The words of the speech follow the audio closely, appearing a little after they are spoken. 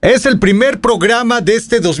Es el primer programa de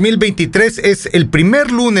este 2023, es el primer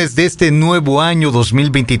lunes de este nuevo año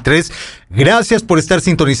 2023. Gracias por estar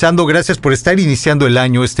sintonizando, gracias por estar iniciando el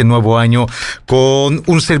año, este nuevo año, con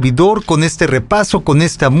un servidor, con este repaso, con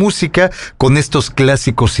esta música, con estos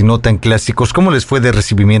clásicos y no tan clásicos. ¿Cómo les fue de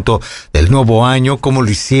recibimiento del nuevo año? ¿Cómo lo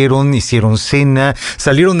hicieron? ¿Hicieron cena?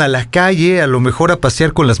 ¿Salieron a la calle? A lo mejor a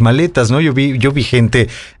pasear con las maletas, ¿no? Yo vi gente,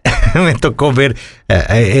 me tocó ver,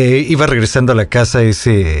 iba regresando a la casa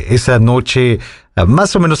esa noche.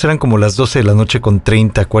 Más o menos eran como las 12 de la noche con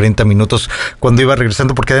 30, 40 minutos cuando iba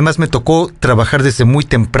regresando, porque además me tocó trabajar desde muy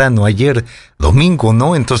temprano, ayer domingo,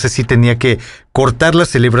 ¿no? Entonces sí tenía que cortar la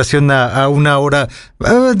celebración a una hora,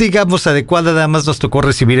 digamos, adecuada. Nada más nos tocó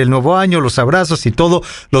recibir el nuevo año, los abrazos y todo,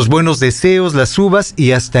 los buenos deseos, las uvas,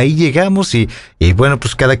 y hasta ahí llegamos y bueno,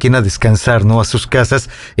 pues cada quien a descansar, ¿no? A sus casas.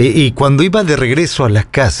 Y cuando iba de regreso a la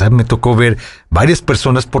casa, me tocó ver varias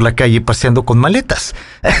personas por la calle paseando con maletas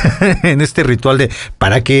en este ritual de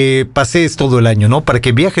para que pasees todo el año, ¿no? Para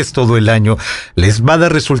que viajes todo el año. ¿Les va a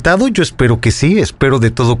dar resultado? Yo espero que sí, espero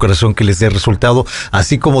de todo corazón que les dé resultado,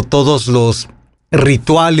 así como todos los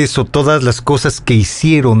rituales o todas las cosas que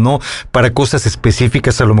hicieron, ¿no? Para cosas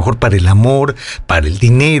específicas, a lo mejor para el amor, para el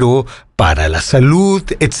dinero, para la salud,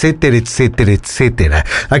 etcétera, etcétera, etcétera.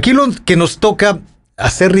 Aquí lo que nos toca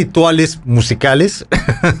hacer rituales musicales,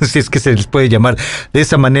 si es que se les puede llamar de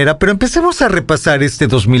esa manera, pero empecemos a repasar este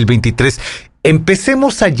 2023,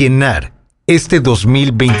 empecemos a llenar este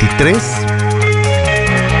 2023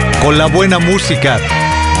 con la buena música.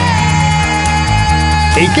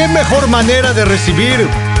 ¿Y qué mejor manera de recibir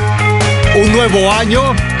un nuevo año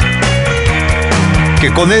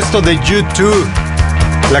que con esto de YouTube?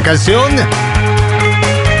 La canción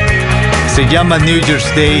se llama New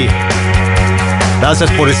Year's Day.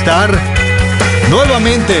 Gracias por estar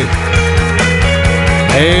nuevamente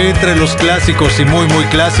entre los clásicos y muy, muy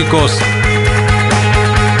clásicos.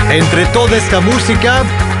 Entre toda esta música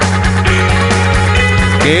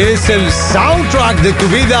que es el soundtrack de tu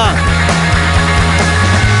vida.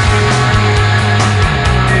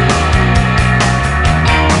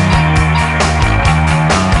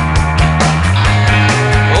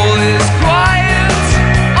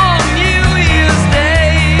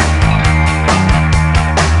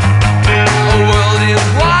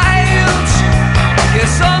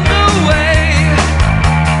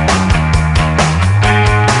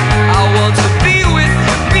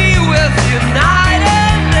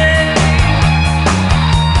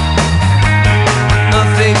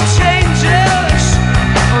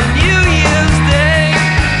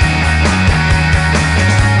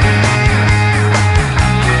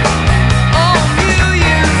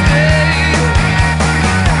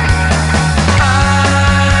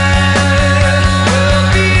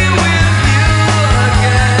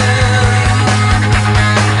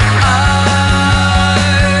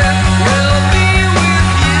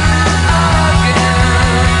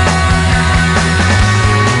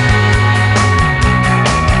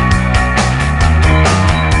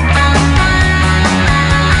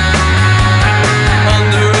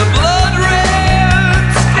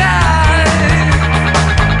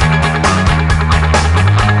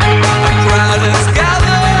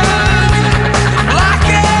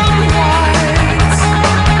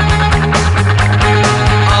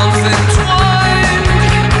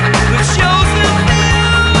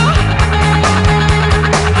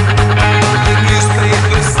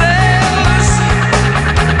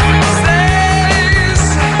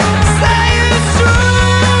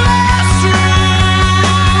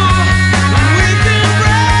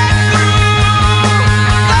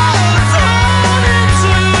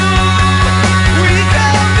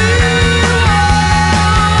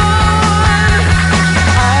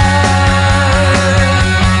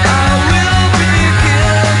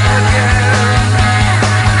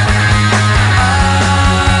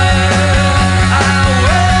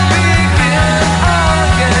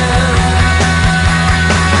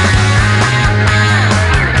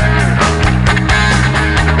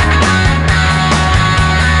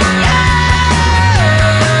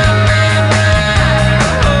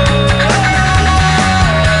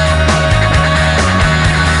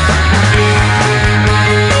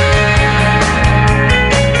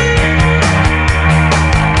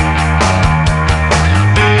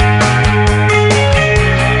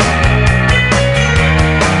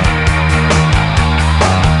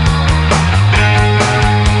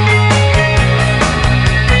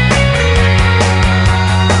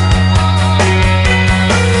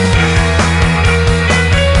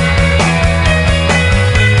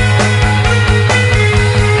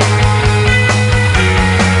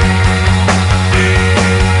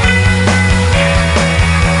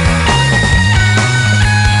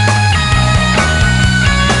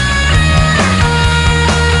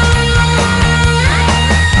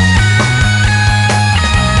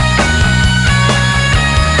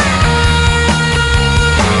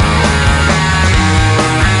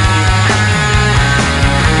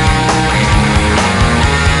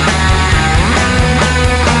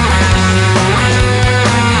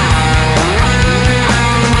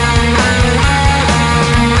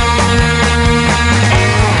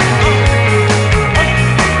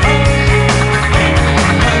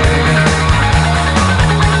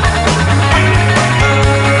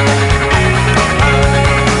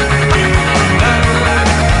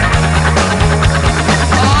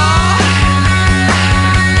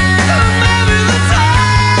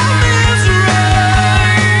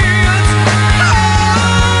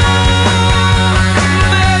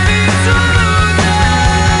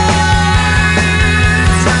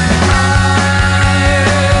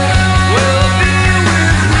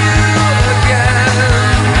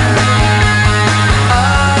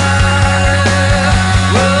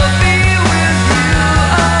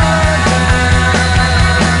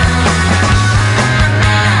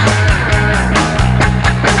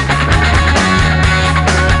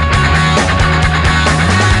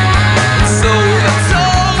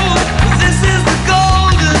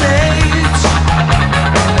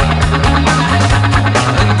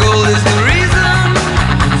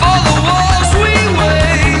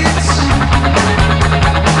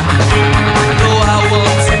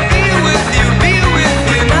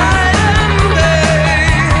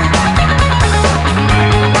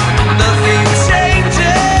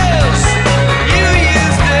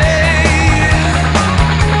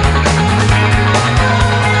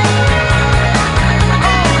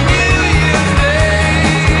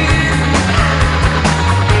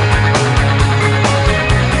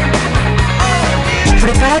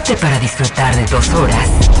 Prepárate para disfrutar de 2 horas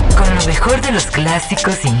con lo mejor de los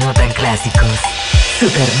clásicos y no tan clásicos.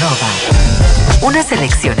 Supernova. Una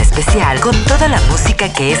selección especial con toda la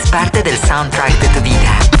música que es parte del soundtrack de tu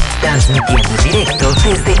vida. Transmitiendo en directo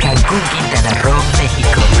desde Cancún, Quintana Roo,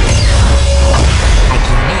 México.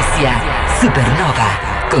 Aquí inicia Supernova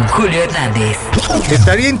con Julio Hernández.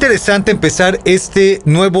 Estaría interesante empezar este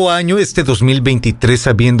nuevo año, este 2023,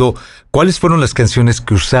 sabiendo cuáles fueron las canciones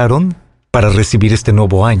que usaron para recibir este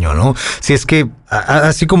nuevo año, ¿no? Si es que,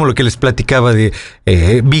 así como lo que les platicaba de,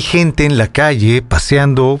 vi gente en la calle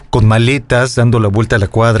paseando con maletas, dando la vuelta a la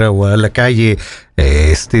cuadra o a la calle,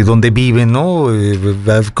 donde viven, ¿no?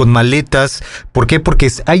 Con maletas. ¿Por qué? Porque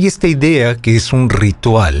hay esta idea que es un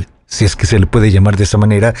ritual, si es que se le puede llamar de esa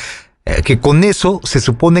manera, que con eso se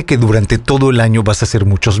supone que durante todo el año vas a hacer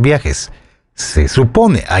muchos viajes. Se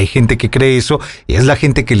supone, hay gente que cree eso y es la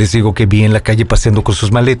gente que les digo que vi en la calle paseando con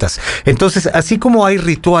sus maletas. Entonces, así como hay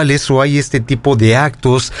rituales o hay este tipo de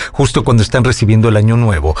actos justo cuando están recibiendo el año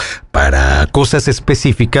nuevo para cosas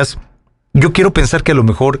específicas, yo quiero pensar que a lo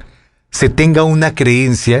mejor se tenga una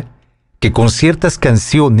creencia que con ciertas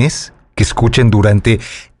canciones que escuchen durante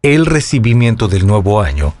el recibimiento del nuevo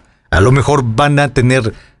año, a lo mejor van a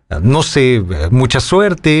tener, no sé, mucha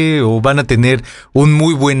suerte o van a tener un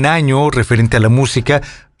muy buen año referente a la música.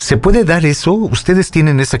 ¿Se puede dar eso? ¿Ustedes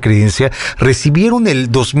tienen esa creencia? ¿Recibieron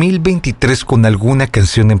el 2023 con alguna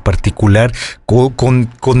canción en particular? ¿Con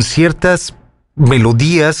ciertas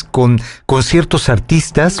melodías? ¿Con ciertos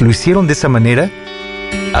artistas? ¿Lo hicieron de esa manera?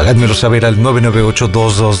 Háganmelo saber al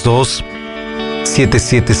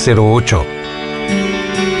 998-222-7708.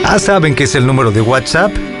 Saben que es el número de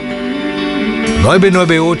WhatsApp.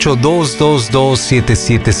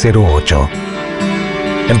 998-222-7708.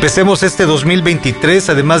 Empecemos este 2023,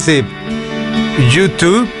 además de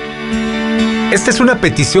YouTube. Esta es una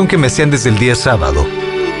petición que me hacían desde el día sábado.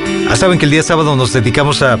 Saben que el día sábado nos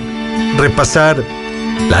dedicamos a repasar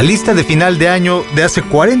la lista de final de año de hace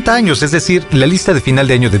 40 años, es decir, la lista de final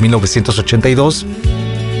de año de 1982.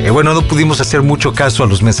 Bueno, no pudimos hacer mucho caso a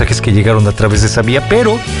los mensajes que llegaron a través de esa vía,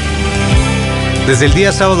 pero desde el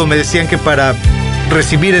día sábado me decían que para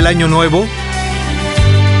recibir el año nuevo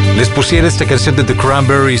les pusiera esta canción de The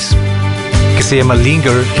Cranberries que se llama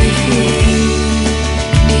Linger.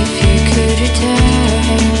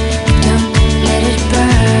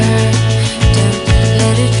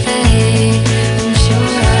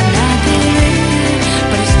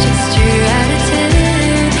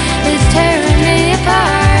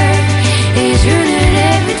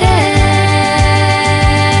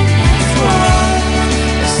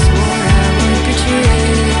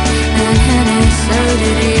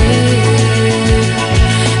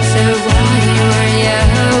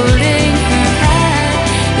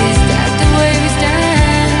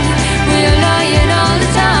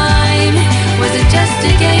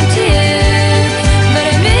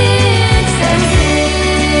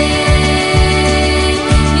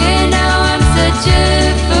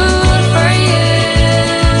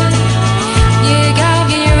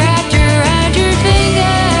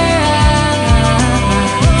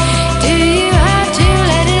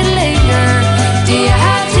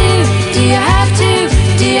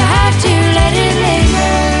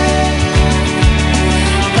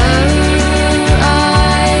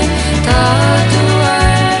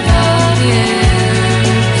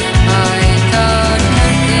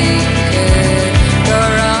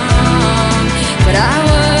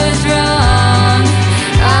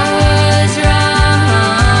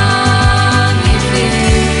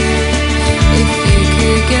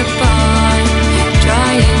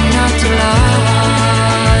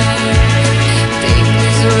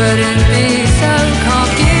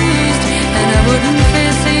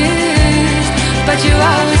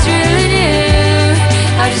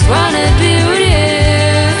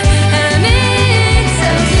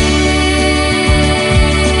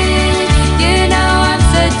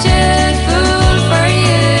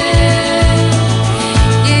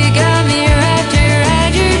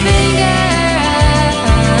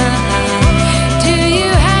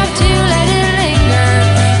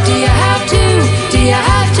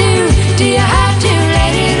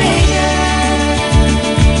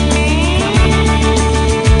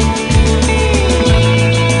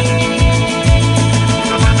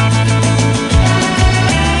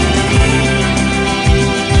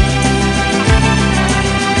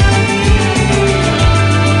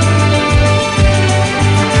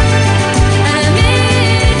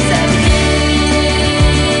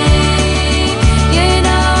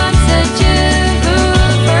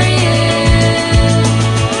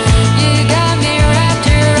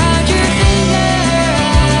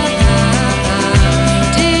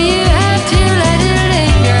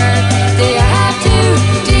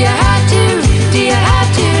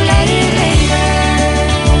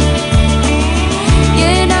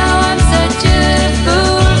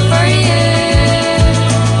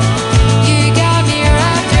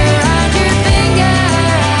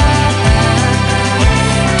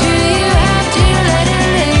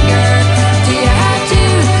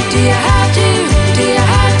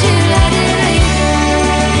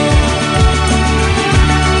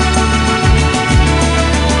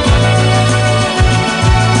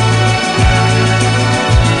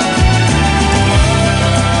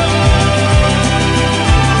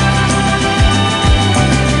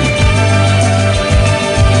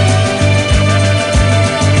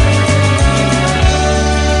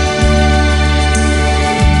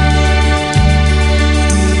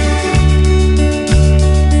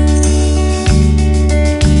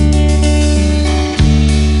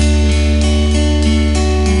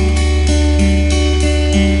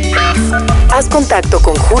 Haz contacto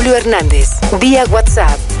con Julio Hernández vía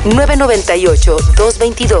WhatsApp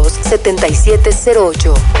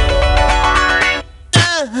 998-222-7708.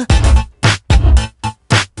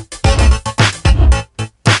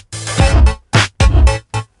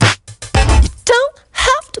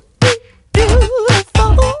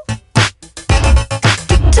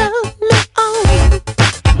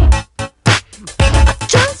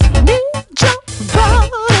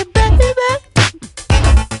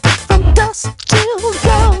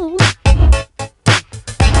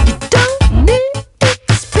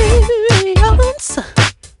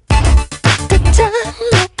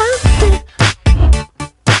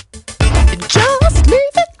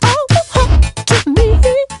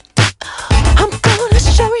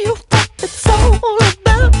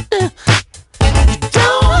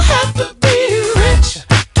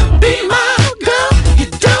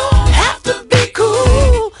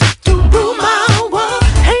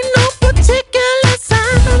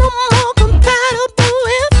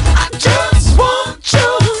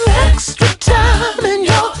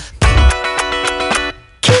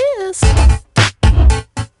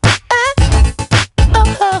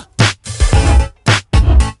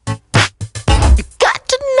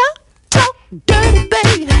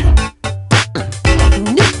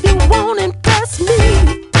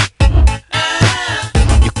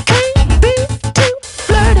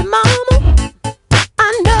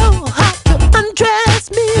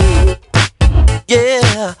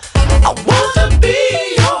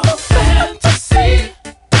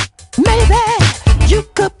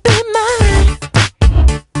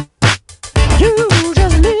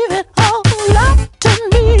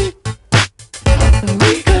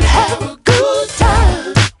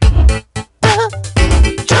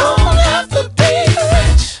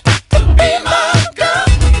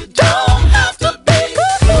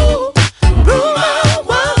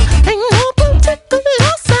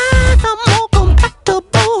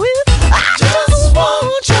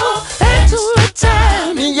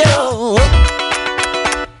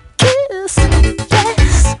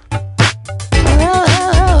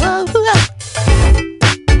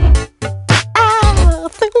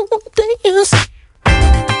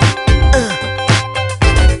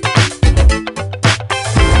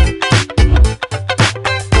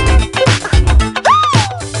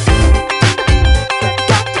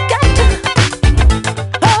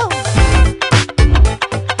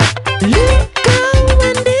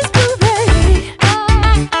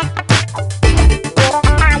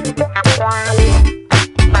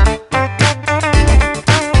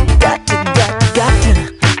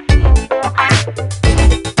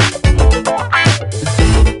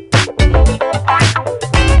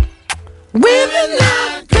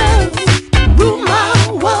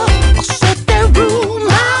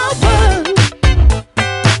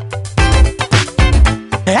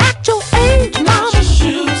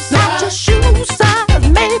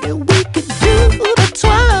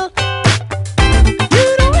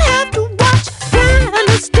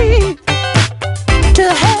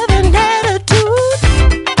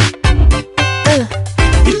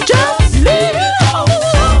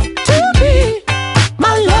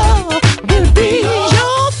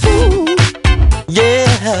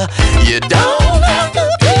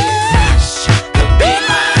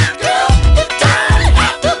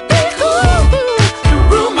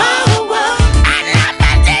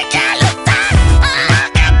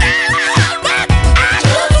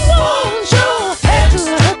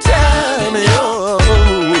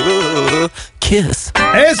 Kiss.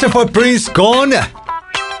 Ese fue Prince con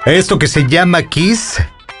esto que se llama Kiss.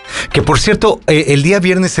 Que por cierto, el día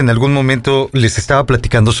viernes en algún momento les estaba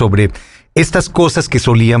platicando sobre estas cosas que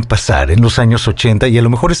solían pasar en los años 80 y a lo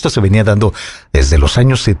mejor esto se venía dando desde los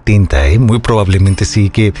años 70, muy probablemente sí,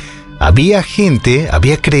 que había gente,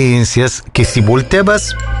 había creencias que si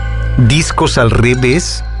volteabas discos al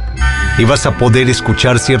revés ibas a poder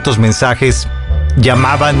escuchar ciertos mensajes,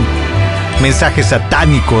 llamaban mensajes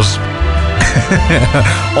satánicos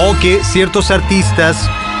o que ciertos artistas,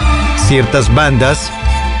 ciertas bandas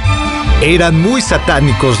eran muy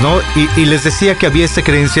satánicos, ¿no? Y les decía que había esta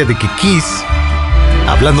creencia de que Kiss,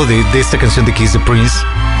 hablando de esta canción de Kiss de Prince,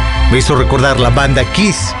 me hizo recordar la banda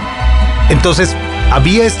Kiss. Entonces,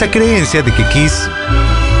 había esta creencia de que Kiss,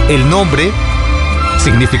 el nombre,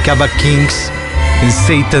 significaba Kings in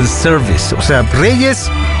Satan's Service, o sea,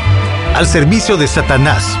 reyes al servicio de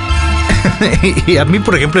Satanás. Y a mí,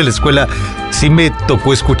 por ejemplo, en la escuela sí me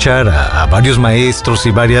tocó escuchar a varios maestros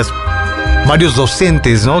y varios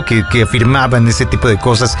docentes, ¿no? Que afirmaban ese tipo de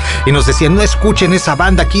cosas y nos decían, no escuchen esa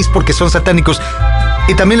banda Kiss porque son satánicos.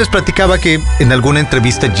 Y también les platicaba que en alguna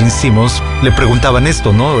entrevista Gene Simmons le preguntaban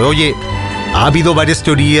esto, ¿no? Oye, Ha habido varias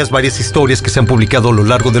teorías, varias historias que se han publicado a lo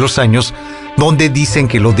largo de los años, donde dicen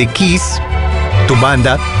que lo de Kiss, tu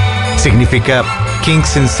banda, significa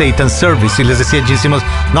Kings and Satan's Service. Y les decía Gene Simmons,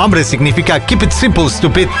 no hombre, significa Keep it simple,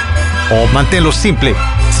 stupid. O manténlo simple,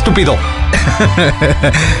 estúpido.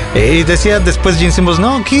 Y decía después Gene Simmons,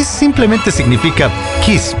 no, Kiss simplemente significa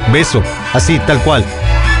kiss, beso, así, tal cual.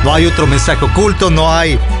 No hay otro mensaje oculto, no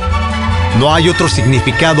hay otro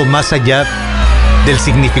significado más allá del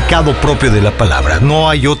significado propio de la palabra. No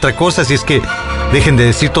hay otra cosa, así es que dejen de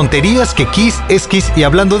decir tonterías, que Kiss es Kiss. Y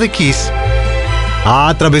hablando de Kiss,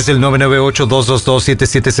 a través del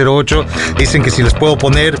 998-222-7708, dicen que si les puedo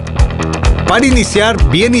poner, para iniciar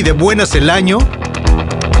bien y de buenas el año,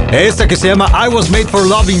 esta que se llama I Was Made for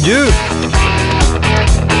Loving You.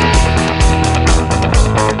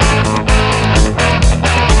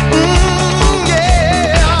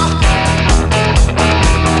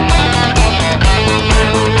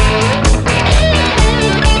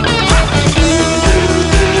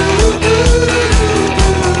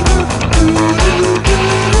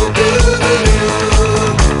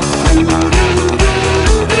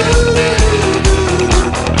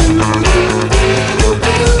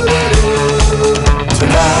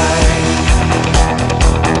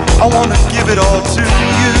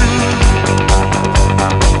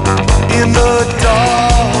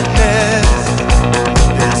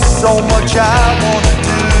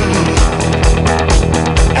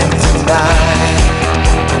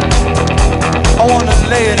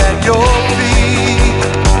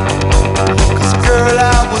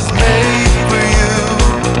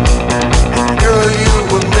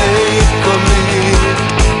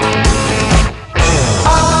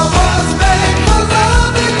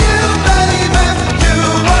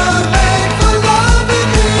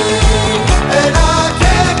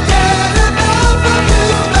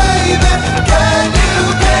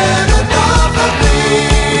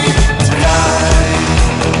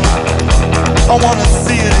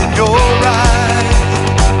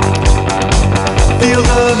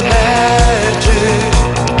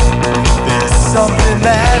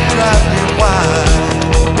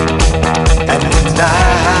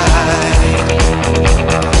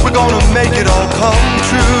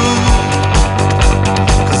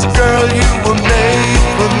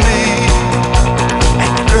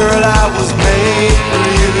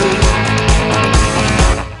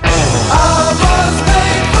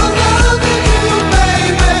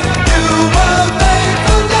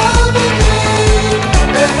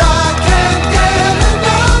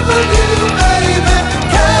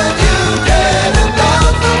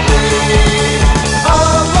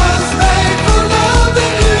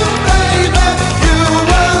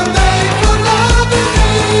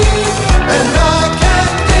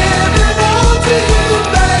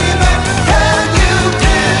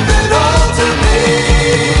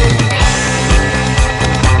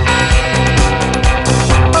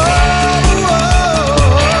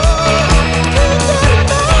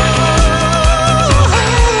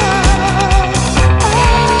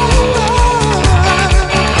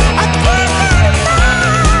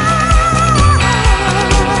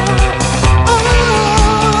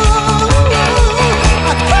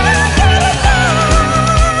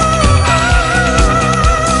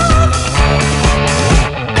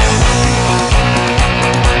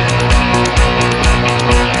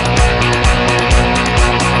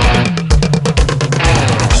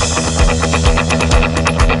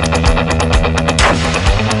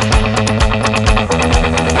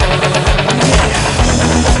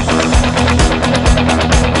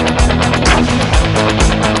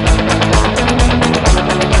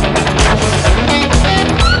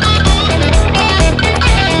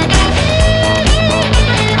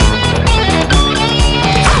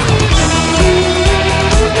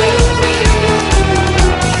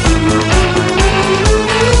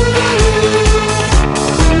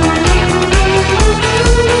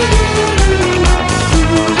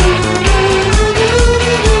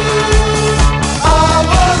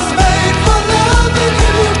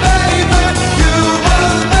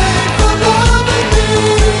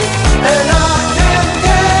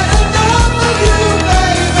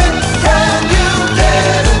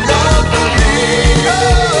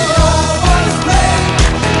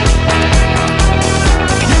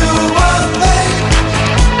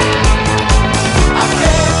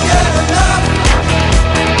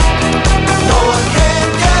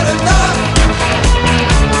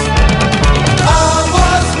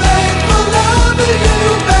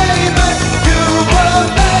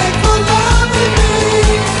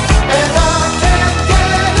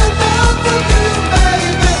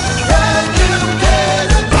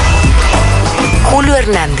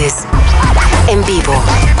 Hernández, En vivo.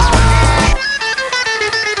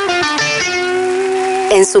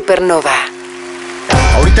 En Supernova.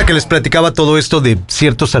 Ahorita que les platicaba todo esto de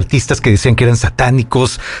ciertos artistas que decían que eran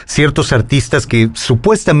satánicos, ciertos artistas que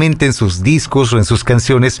supuestamente en sus discos o en sus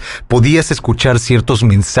canciones podías escuchar ciertos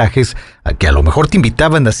mensajes que a lo mejor te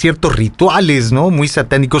invitaban a ciertos rituales, ¿no? Muy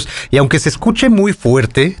satánicos. Y aunque se escuche muy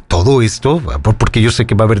fuerte todo esto, porque yo sé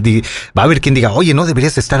que va a haber quien diga, oye, no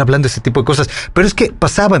deberías estar hablando de ese tipo de cosas, pero es que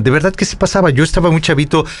pasaban, de verdad que sí pasaba. Yo estaba muy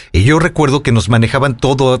chavito y yo recuerdo que nos manejaban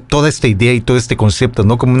toda esta idea y todo este concepto,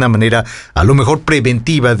 ¿no? Como una manera a lo mejor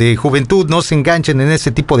preventiva de juventud, no se enganchen en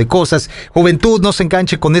ese tipo de cosas, juventud, no se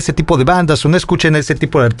enganche con ese tipo de bandas o no escuchen a ese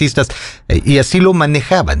tipo de artistas, y así lo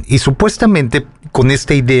manejaban. Y supuestamente con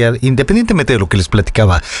esta idea, independientemente de lo que les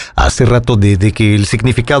platicaba hace rato de que el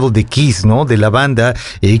significado de Kiss, ¿no? De la banda,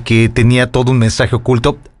 que tenía todo un mensaje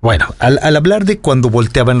oculto. Bueno, al hablar de cuando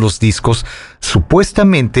volteaban los discos,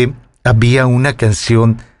 supuestamente había una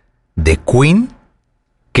canción de Queen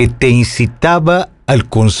que te incitaba al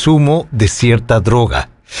consumo de cierta droga.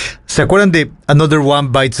 ¿Se acuerdan de Another One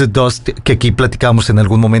Bites the Dust, que aquí platicábamos en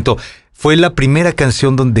algún momento? Fue la primera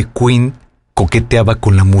canción donde Queen coqueteaba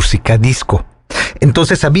con la música disco.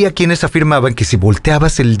 Entonces había quienes afirmaban que si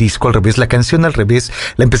volteabas el disco al revés, la canción al revés,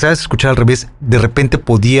 la empezabas a escuchar al revés, de repente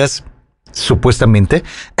podías, supuestamente,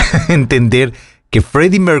 entender que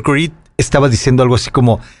Freddie Mercury estaba diciendo algo así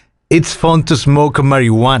como "It's fun to smoke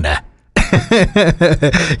marijuana".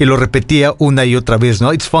 Y lo repetía una y otra vez,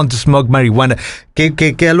 ¿no? It's fun to smoke marijuana.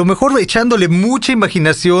 Que a lo mejor echándole mucha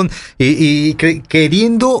imaginación y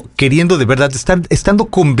queriendo de verdad, estando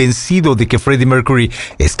convencido de que Freddie Mercury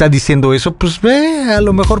está diciendo eso, pues a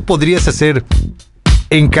lo mejor podrías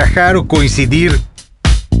encajar o coincidir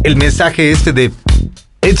el mensaje de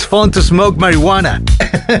It's fun to smoke marijuana.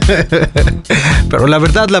 Pero la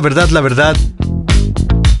verdad,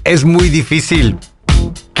 es muy difícil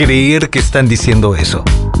creer que están diciendo eso.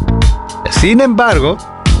 Sin embargo,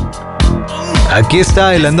 aquí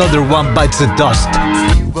está el Another One Bites the Dust.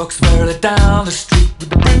 He walks merrily down the street with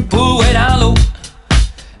the brim pulled way down low.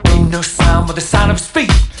 Ain't no sound but the sound of his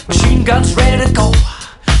feet. Machine guns ready to go.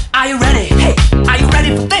 Are you ready? Hey, are you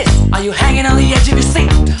ready for this? Are you hanging on the edge of your seat?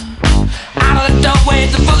 Out of the doorway,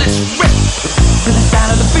 the bullets rip from the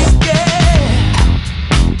sound of the beat. Yeah.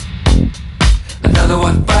 Another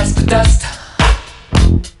one bites the dust.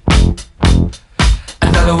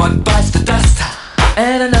 Another one bites the dust.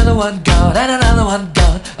 And another one gone, and another one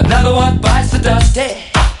gone. Another one bites the dust. Hey,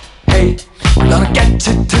 hey, I'm gonna get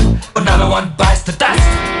you too. Another one bites the dust.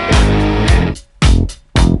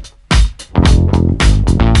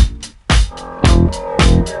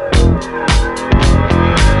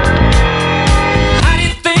 How do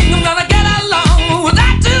you think I'm gonna get along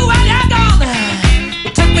without you when you're gone?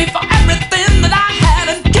 You took me for everything that I had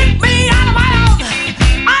and kicked me out of my own.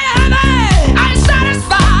 Are you happy? Are you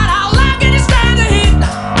satisfied? How long can you stand the heat?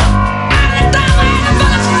 Out of the doorway, the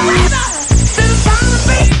bullets rip to the sound of the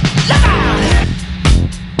beat. Look out!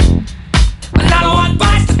 Another one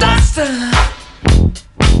bites the dust.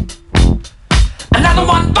 Another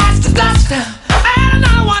one bites the dust. And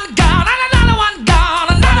another one gone, and another one gone.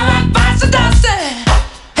 Another one bites the dust.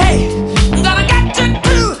 Hey, I'm gonna get you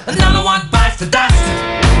too. Another one bites the dust.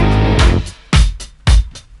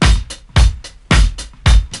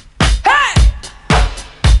 Hey!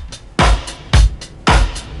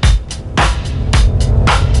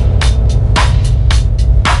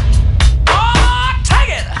 Oh, take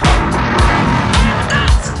it!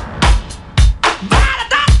 Dust! By the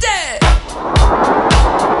dust!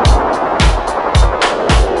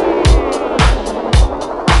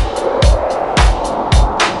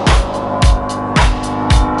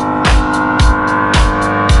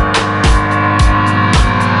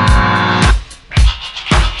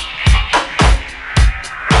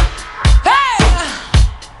 Hey!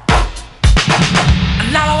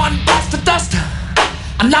 Another one bites the dust.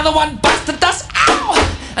 Another one bites the dust. Ow!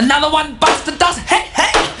 Another one bites the dust. Hey,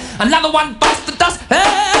 hey! Another one bites the dust. Hey!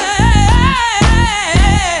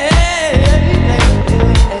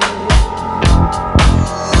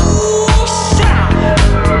 Ooh, shout!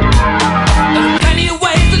 There are plenty of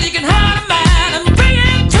ways that you can hurt a man and bring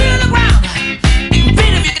him to the ground. You can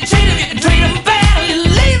beat him, you can cheat him, you can treat him bad, you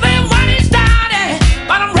leave him when he's down.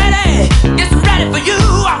 But I'm ready, yes, I'm ready for you.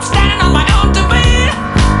 I'm standing on my own two feet.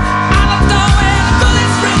 Out the doorway, the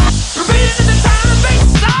bullets rip, repeating to the sound of the beat.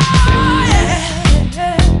 Oh,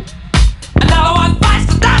 yeah. Another one bites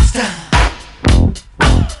the dust.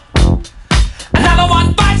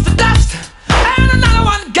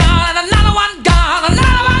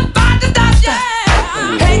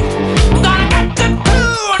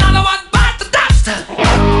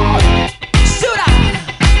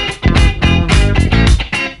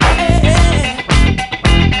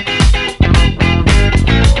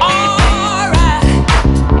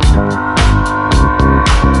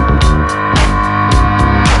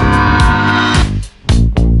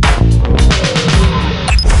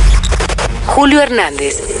 Julio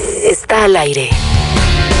Hernández está al aire.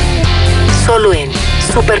 Solo en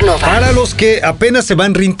Supernova. Para los que apenas se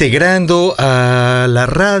van reintegrando a la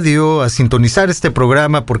radio, a sintonizar este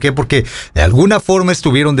programa, ¿por qué? Porque de alguna forma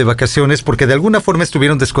estuvieron de vacaciones, porque de alguna forma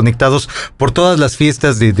estuvieron desconectados por todas las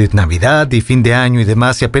fiestas de Navidad y fin de año y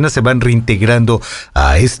demás, y apenas se van reintegrando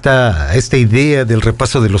a esta idea del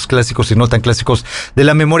repaso de los clásicos y no tan clásicos de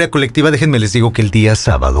la memoria colectiva. Déjenme les digo que el día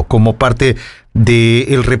sábado, como parte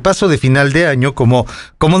del repaso de final de año, como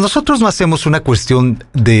nosotros no hacemos una cuestión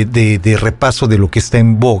de repaso de lo que está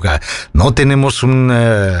en boga, no tenemos un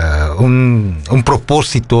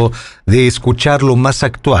propósito de escuchar lo más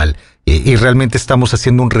actual, y realmente estamos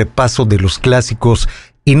haciendo un repaso de los clásicos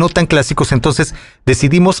y no tan clásicos. Entonces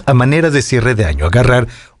decidimos, a manera de cierre de año, agarrar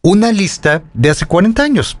una lista de hace 40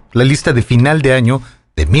 años, la lista de final de año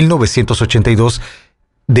de 1982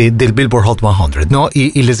 del Billboard Hot 100, ¿no?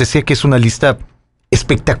 Y les decía que es una lista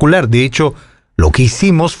espectacular. De hecho, lo que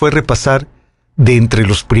hicimos fue repasar de entre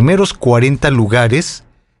los primeros 40 lugares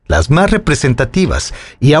las más representativas.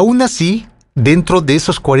 Y aún así, dentro de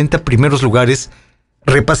esos 40 primeros lugares,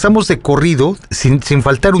 repasamos de corrido, sin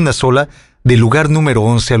faltar una sola, del lugar número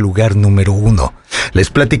 11 al lugar número 1. Les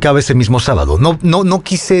platicaba ese mismo sábado. No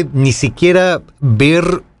quise ni siquiera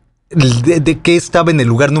ver de qué estaba en el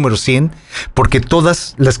lugar número 100, porque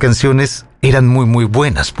todas las canciones eran muy, muy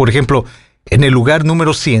buenas. Por ejemplo, en el lugar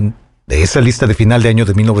número 100 de esa lista de final de año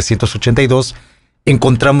de 1982,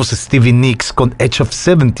 encontramos a Stevie Nicks con Edge of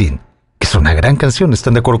 17, que es una gran canción,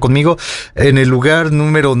 ¿están de acuerdo conmigo? En el lugar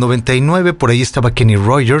número 99, por ahí estaba Kenny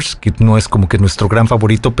Rogers, que no es como que nuestro gran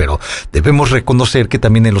favorito, pero debemos reconocer que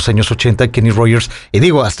también en los años 80 Kenny Rogers, y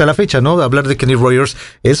digo, hasta la fecha, ¿no? Hablar de Kenny Rogers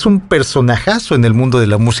es un personajazo en el mundo de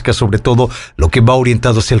la música, sobre todo lo que va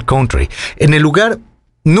orientado hacia el country. En el lugar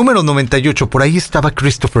número 98, por ahí estaba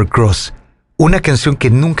Christopher Cross, una canción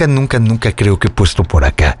que nunca creo que he puesto por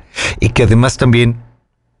acá, y que además también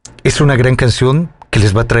es una gran canción que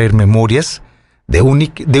les va a traer memorias de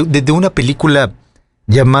una película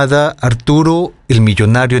llamada Arturo el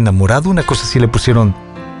Millonario Enamorado, una cosa así le pusieron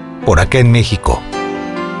por acá en México.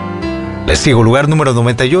 Les sigo, lugar número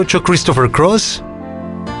 98, Christopher Cross,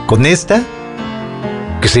 con esta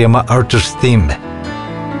que se llama Arthur's Theme,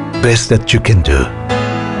 Best That You Can Do.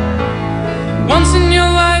 Once in your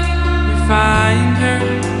life you find her,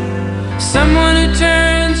 someone who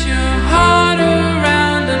turns your heart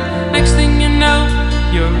around, and next thing you know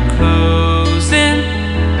you're closing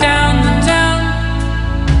down the town.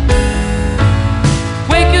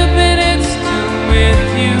 Wake up and it's still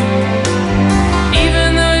with you,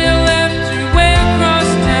 even though you left her way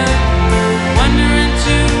across town. Wondering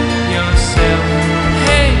to yourself,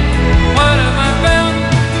 hey, what have I found?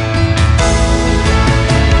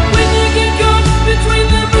 When you get caught between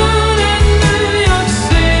the moon and New York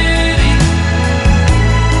City,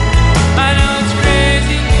 I know it's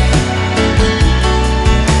crazy,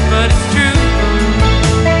 but it's true.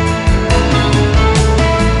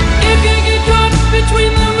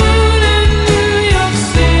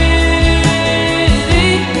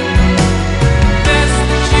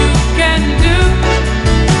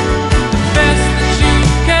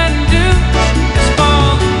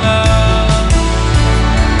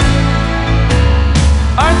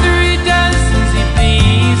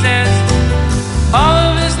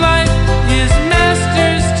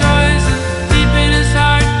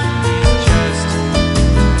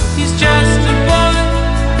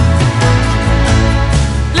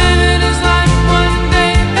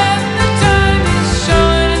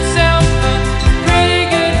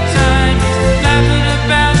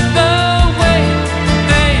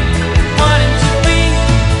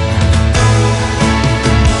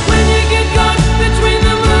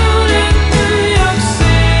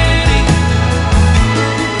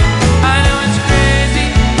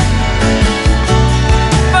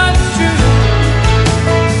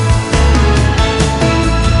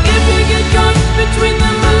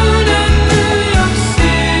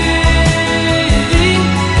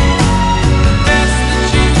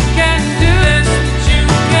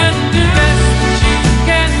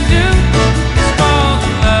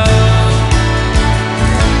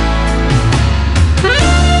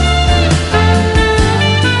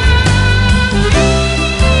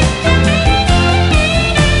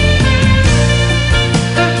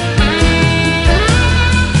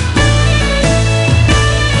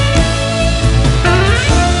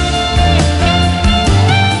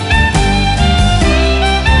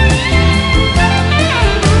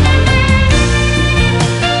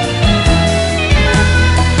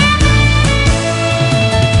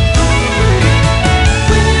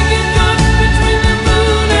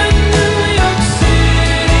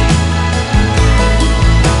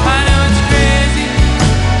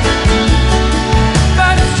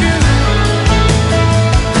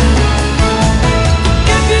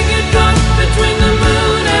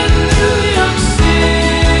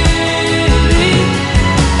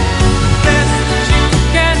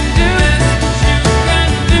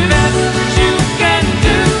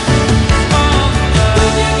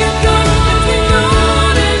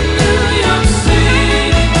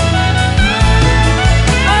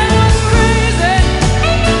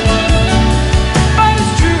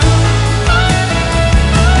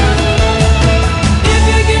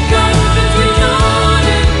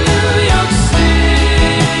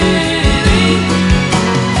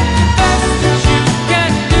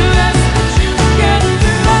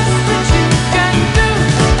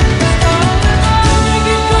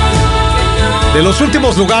 De los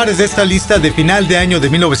últimos lugares de esta lista de final de año de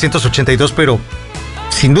 1982, pero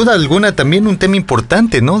sin duda alguna también un tema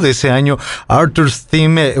importante, ¿no? De ese año, Arthur's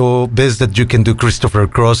Theme o Best That You Can Do, Christopher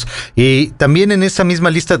Cross. Y también en esa misma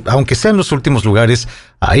lista, aunque sean los últimos lugares,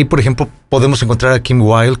 ahí por ejemplo podemos encontrar a Kim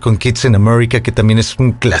Wilde con Kids in America, que también es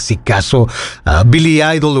un clasicazo. Billy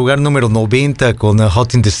Idol, lugar número 90 con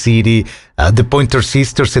Hot in the City. The Pointer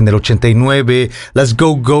Sisters en el 89. Las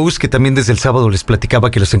Go-Go's, que también desde el sábado les platicaba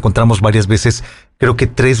que los encontramos varias veces, creo que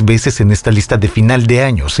 3 veces en esta lista de final de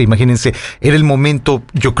año. Sí, imagínense, era el momento,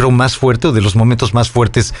 yo creo, más fuerte, o de los momentos más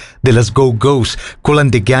fuertes de las Go-Go's. Kool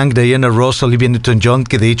and the Gang, Diana Ross, Olivia Newton-John,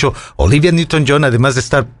 que de hecho, Olivia Newton-John, además de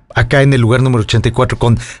estar acá en el lugar número 84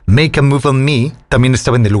 con Make a Move on Me, también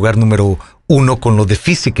estaba en el lugar número 1 con lo de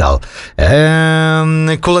Physical.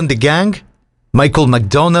 Kool and the Gang, Michael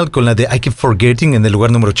McDonald con la de I Keep Forgetting en el lugar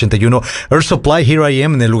número 81. Air Supply, Here I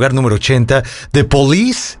Am en el lugar número 80. The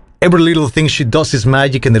Police, Every Little Thing She Does Is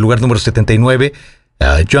Magic en el lugar número 79.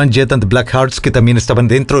 Joan Jett and the Blackhearts, que también estaban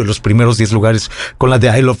dentro de los primeros 10 lugares con la de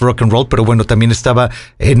I Love Rock and Roll, pero bueno, también estaba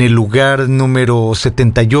en el lugar número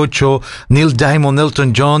 78. Neil Diamond,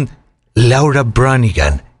 Elton John, Laura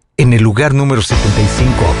Branigan en el lugar número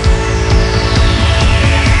 75.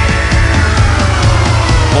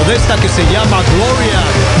 Modesta, que se llama Gloria.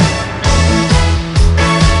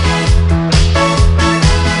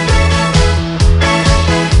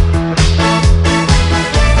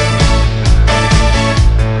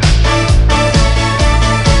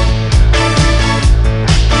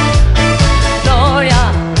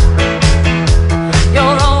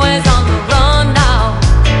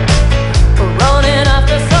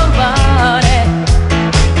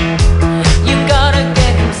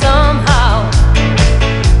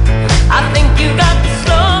 I think you got to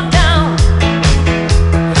slow down.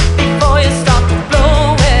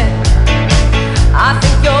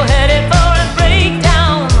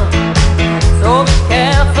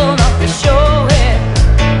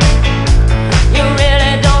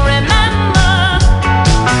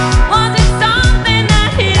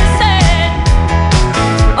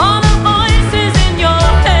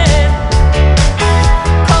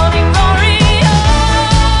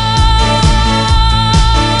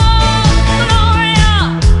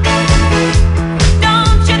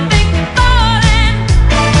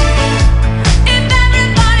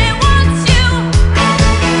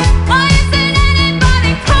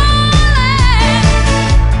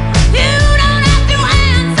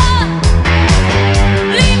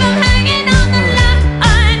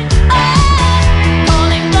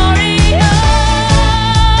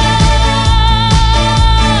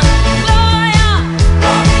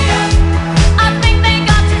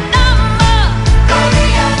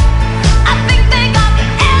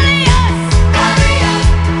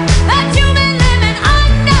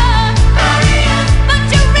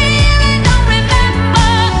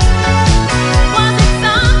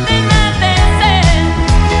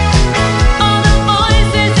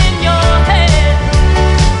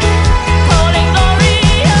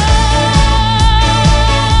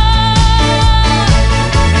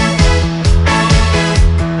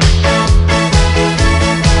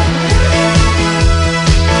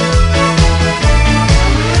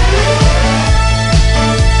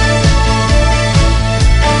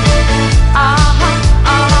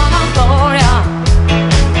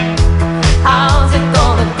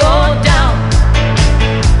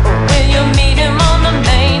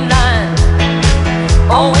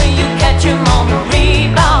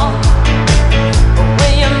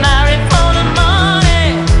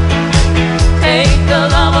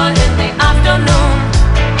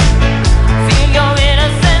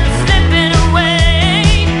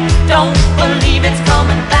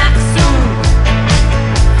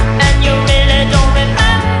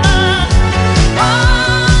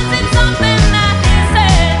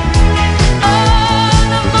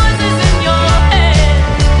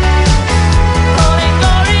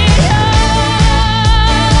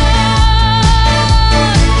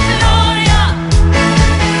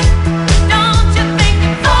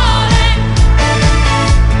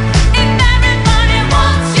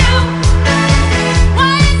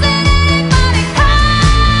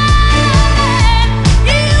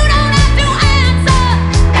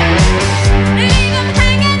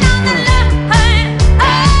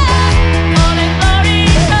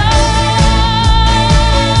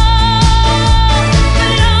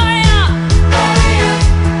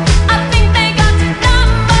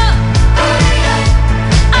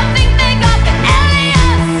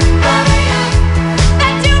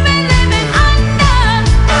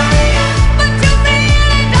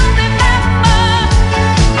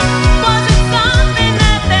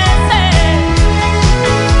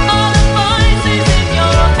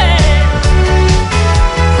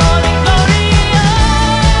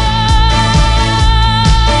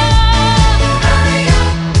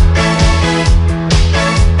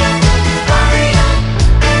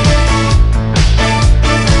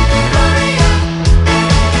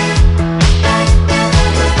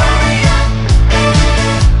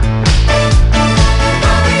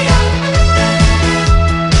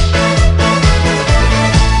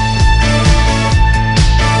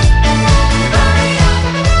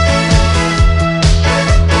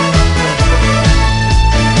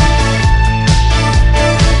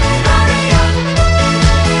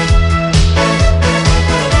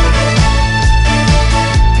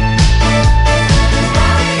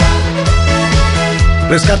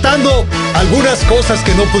 rescatando algunas cosas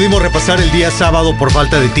que no pudimos repasar el día sábado por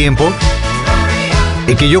falta de tiempo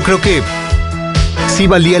y que yo creo que sí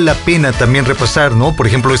valía la pena también repasar, ¿no? Por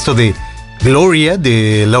ejemplo, esto de Gloria,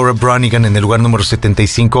 de Laura Branigan en el lugar número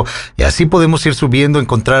 75, y así podemos ir subiendo,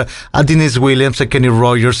 encontrar a Denise Williams, a Kenny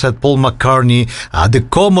Rogers, a Paul McCartney, a The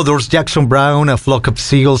Commodores, Jackson Brown, a Flock of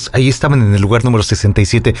Seagulls. Ahí estaban en el lugar número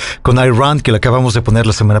 67 con Iran, que lo acabamos de poner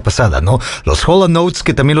la semana pasada, ¿no? Los Hall & Notes,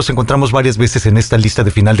 que también los encontramos varias veces en esta lista de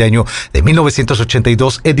final de año de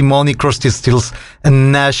 1982, Eddie Money, Crosby, Stills,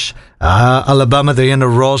 Nash, Alabama, Diana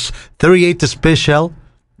Ross, 38 Special.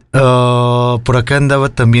 Por acá andaba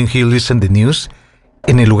también He Listen the News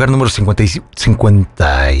en el lugar número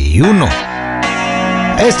 51.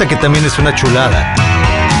 Esta que también es una chulada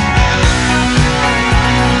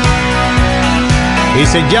y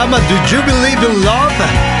se llama Do You Believe in Love?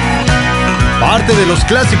 Parte de los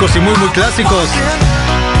clásicos y muy muy clásicos.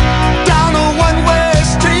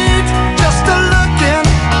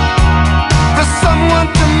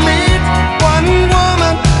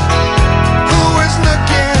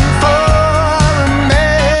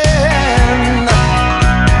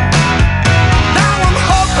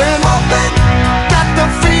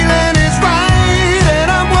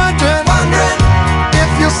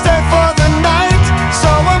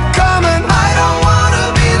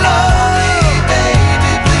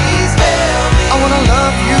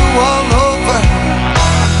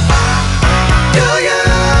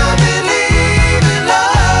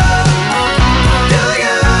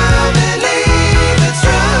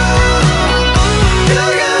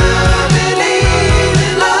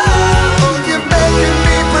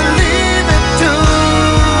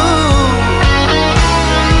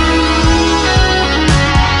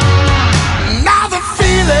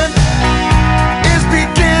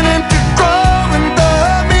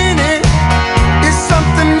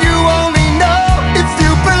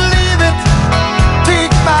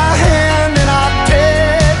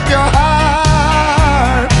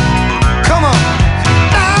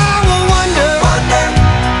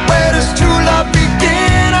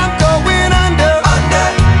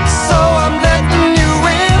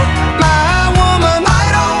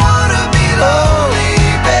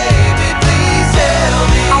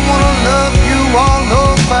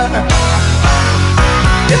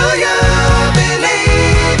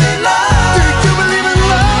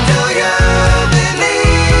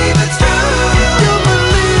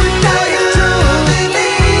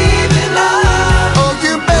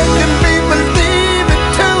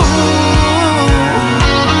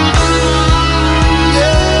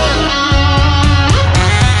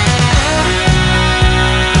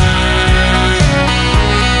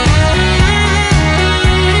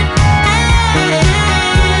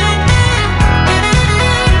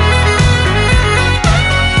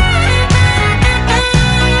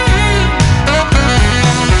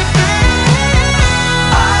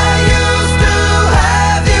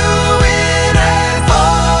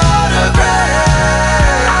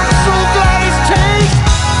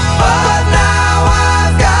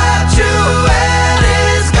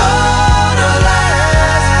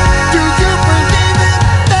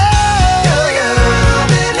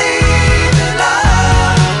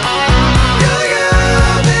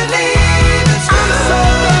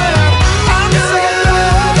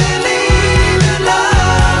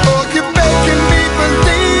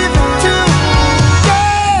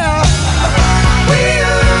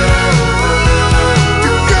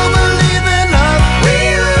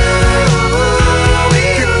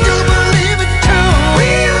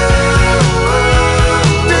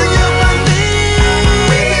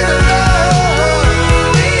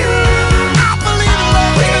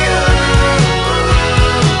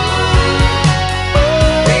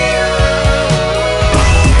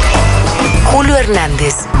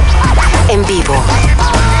 Hernández, en vivo,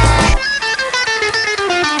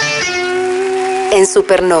 en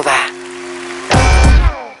Supernova.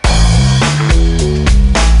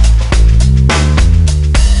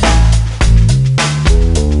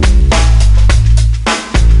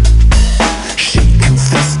 She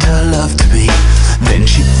confessed her love to me, then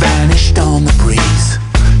she vanished on the breeze.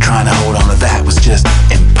 Trying to hold on to that was just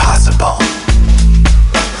impossible.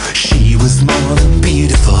 She was more than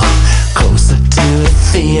beautiful, closer to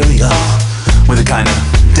ethereal, with a kind of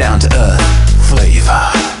down-to-earth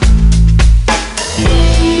flavor.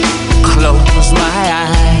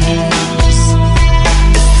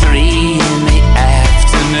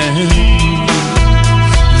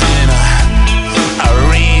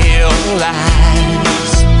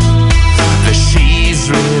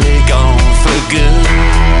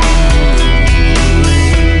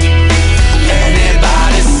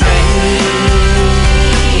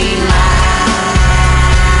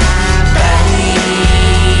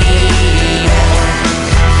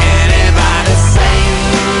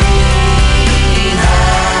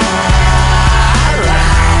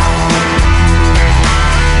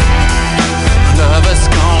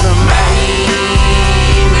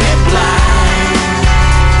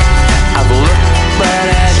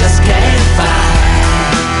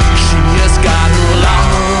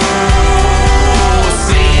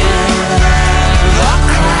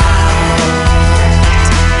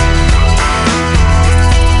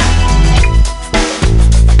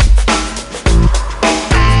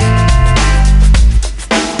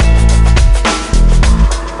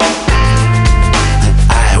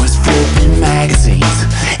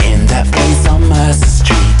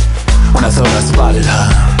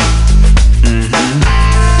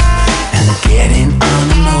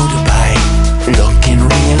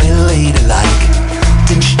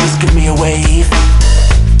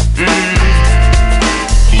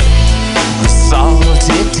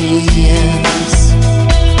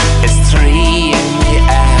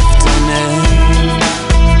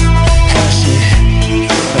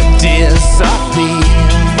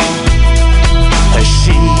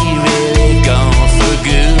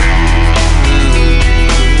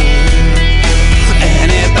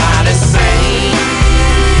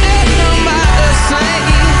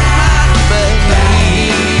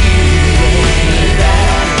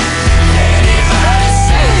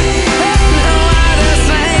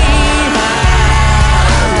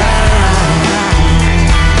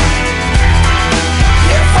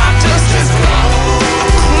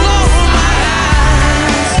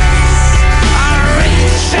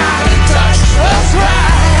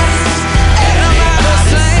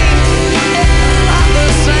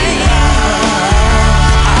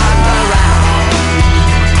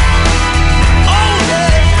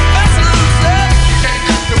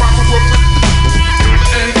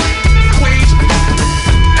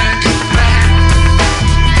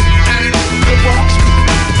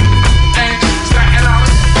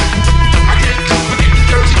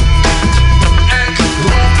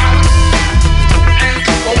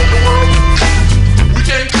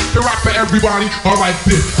 everybody, alright,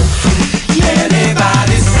 this.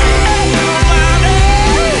 Anybody sing?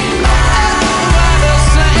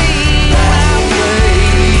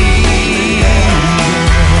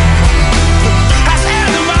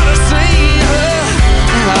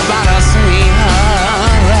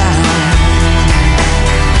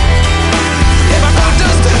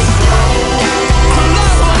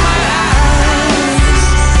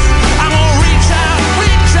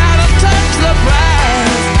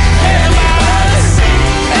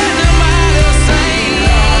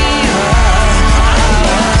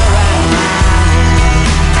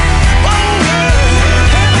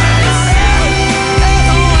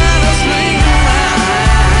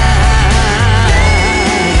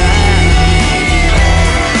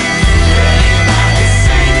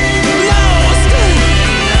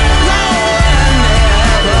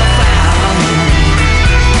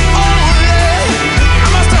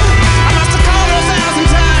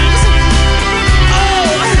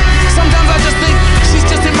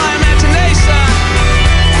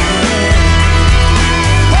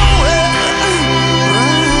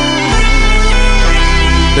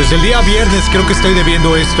 Desde el día viernes creo que estoy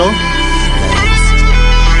debiendo esto.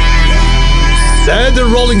 The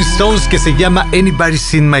Rolling Stones, que se llama Anybody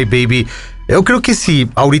Seen My Baby. Yo creo que si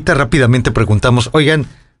ahorita rápidamente preguntamos, oigan,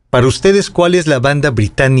 para ustedes, ¿cuál es la banda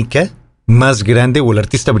británica más grande o el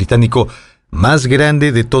artista británico más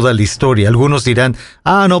grande de toda la historia? Algunos dirán,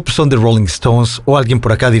 no, pues son The Rolling Stones. O alguien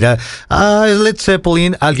por acá dirá, es Led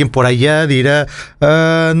Zeppelin. Alguien por allá dirá,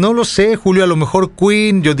 no lo sé, Julio, a lo mejor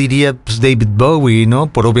Queen. Yo diría, pues David Bowie, ¿no?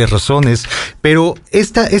 Por obvias razones. Pero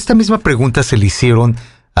esta misma pregunta se le hicieron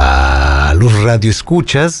a los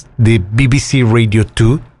radioescuchas de BBC Radio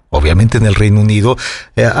 2, obviamente en el Reino Unido.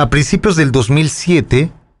 A principios del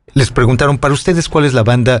 2007 les preguntaron, para ustedes, ¿cuál es la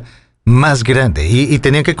banda más grande? Y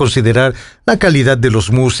tenían que considerar la calidad de los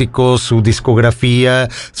músicos, su discografía,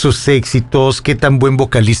 sus éxitos, qué tan buen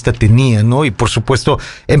vocalista tenía, ¿no? Y por supuesto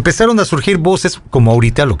empezaron a surgir voces como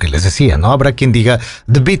ahorita lo que les decía, ¿no? Habrá quien diga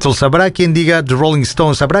The Beatles, habrá quien diga The Rolling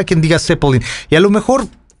Stones, habrá quien diga Zeppelin, y a lo mejor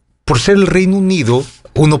por ser el Reino Unido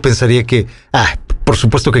uno pensaría que, por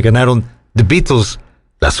supuesto que ganaron The Beatles.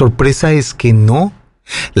 La sorpresa es que no.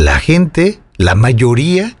 La gente, la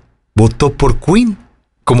mayoría, votó por Queen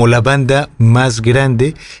como la banda más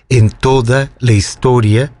grande en toda la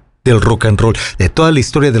historia del rock and roll, de toda la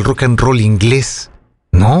historia del rock and roll inglés,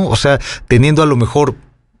 ¿no? O sea, teniendo a lo mejor,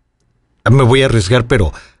 me voy a arriesgar,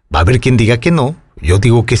 pero va a haber quien diga que no. Yo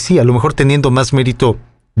digo que sí, a lo mejor teniendo más mérito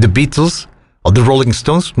The Beatles o The Rolling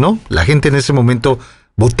Stones, ¿no? La gente en ese momento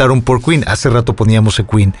votaron por Queen. Hace rato poníamos a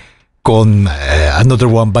Queen con Another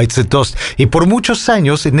One Bites the Dust. Y por muchos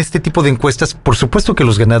años, en este tipo de encuestas, por supuesto que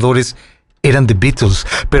los ganadores eran The Beatles,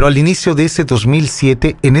 pero al inicio de ese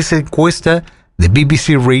 2007, en esa encuesta de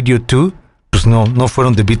BBC Radio 2, pues no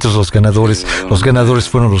fueron The Beatles los ganadores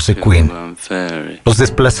fueron los de Queen. Los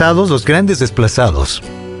desplazados, los grandes desplazados,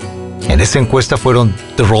 en esa encuesta fueron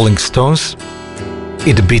The Rolling Stones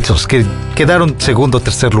y The Beatles, que quedaron segundo o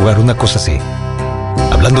tercer lugar, una cosa así.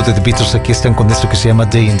 Hablando de The Beatles, aquí están con esto que se llama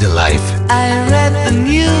Day in the Life. I read the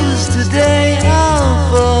news today, oh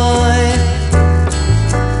boy,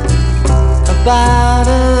 about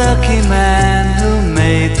a lucky man who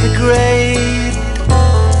made the grade.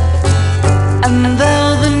 And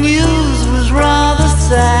though the news was rather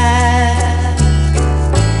sad,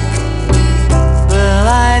 well,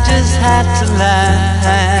 I just had to laugh.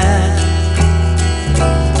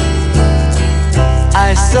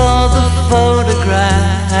 I saw the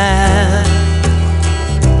photograph.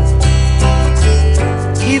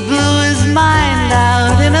 He blew his mind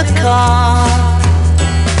out in a car.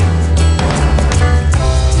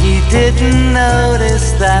 He didn't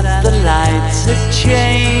notice that the lights had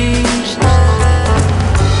changed.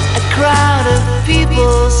 A crowd of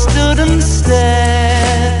people stood and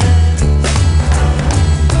stared.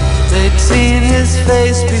 They'd seen his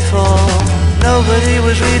face before. Nobody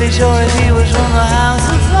was really sure if he was from the House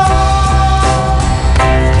of Lords.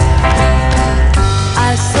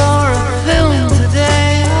 I saw a film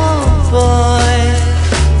today, oh boy.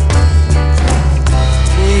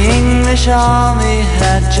 The English army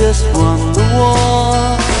had just won the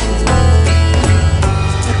war.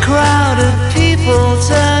 A crowd of people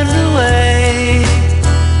turned away,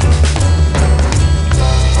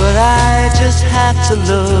 but I just had to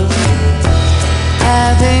look.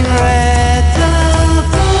 Having read the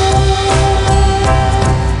book,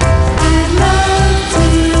 I'd love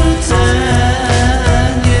to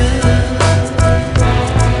turn you.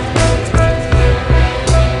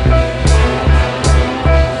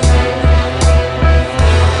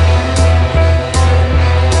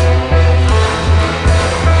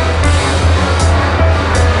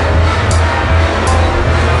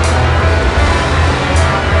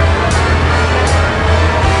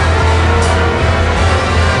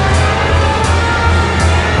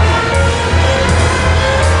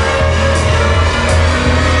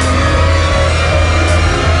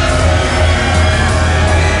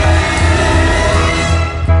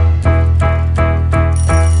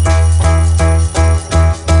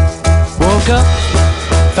 woke up,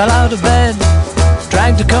 fell out of bed,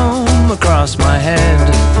 dragged a comb across my head.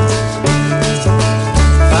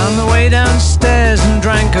 Found the way downstairs and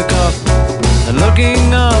drank a cup. And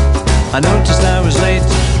looking up, I noticed I was late.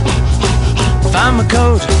 Found my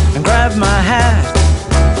coat and grabbed my hat.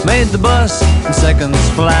 Made the bus in seconds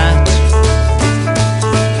flat.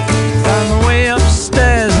 Found my way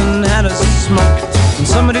upstairs and had a smoke. And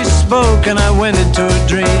somebody spoke and I went into a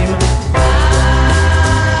dream.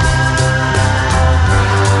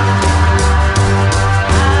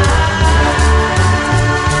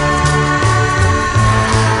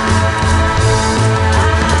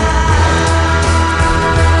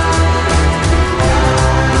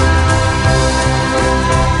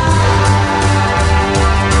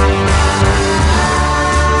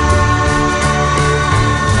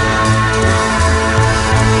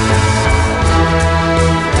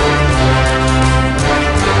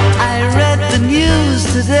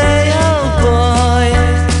 Today, oh boy,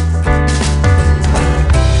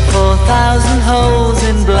 4,000 holes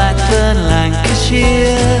in Blackburn,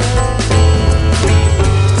 Lancashire.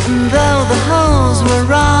 And though the holes were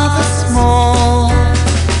rather small,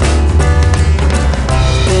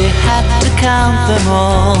 they had to count them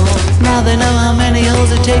all. Now they know how many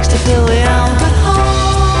holes it takes to fill the Albert Hall.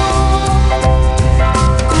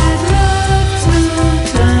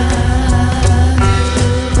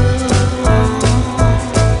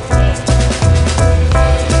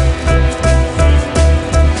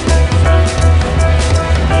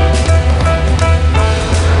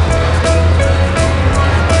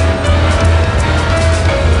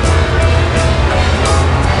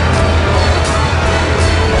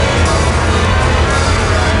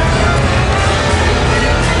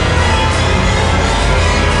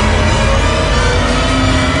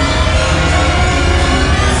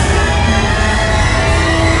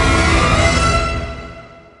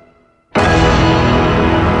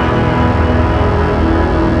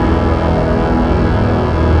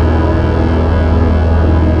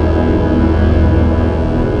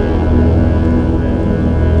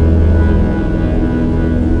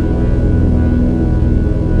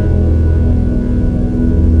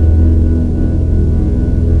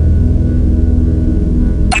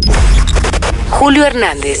 Julio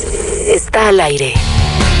Hernández está al aire.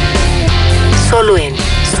 Solo en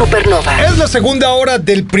Supernova. Es la segunda hora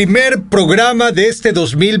del primer programa de este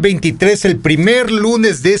 2023, el primer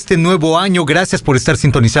lunes de este nuevo año. Gracias por estar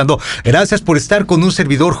sintonizando, gracias por estar con un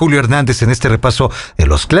servidor, Julio Hernández, en este repaso de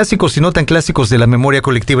los clásicos y no tan clásicos de la memoria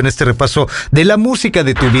colectiva, en este repaso de la música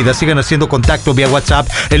de tu vida. Sigan haciendo contacto vía WhatsApp,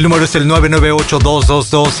 el número es el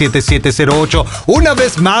 998-222-7708. Una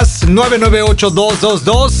vez más,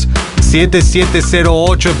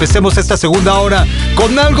 998-222-7708. Empecemos esta segunda hora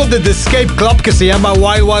con algo de The Escape Club que se llama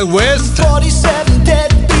Wild Wild West. 47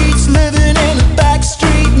 deadbeats living in a back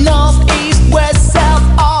street, north, east, west, south,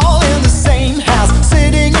 all in the same house,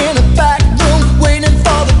 sitting in a back room, waiting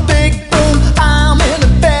for the big boom. I'm in a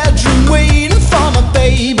bedroom, waiting for my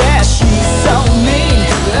baby. She's so mean,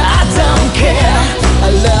 I don't care. I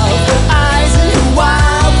love her eyes and her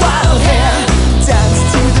wild, wild hair. Dance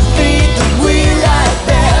to the beat that we like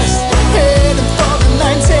best, heading for the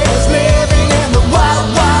 90s, living in the wild,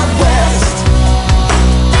 wild west.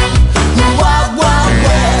 Wild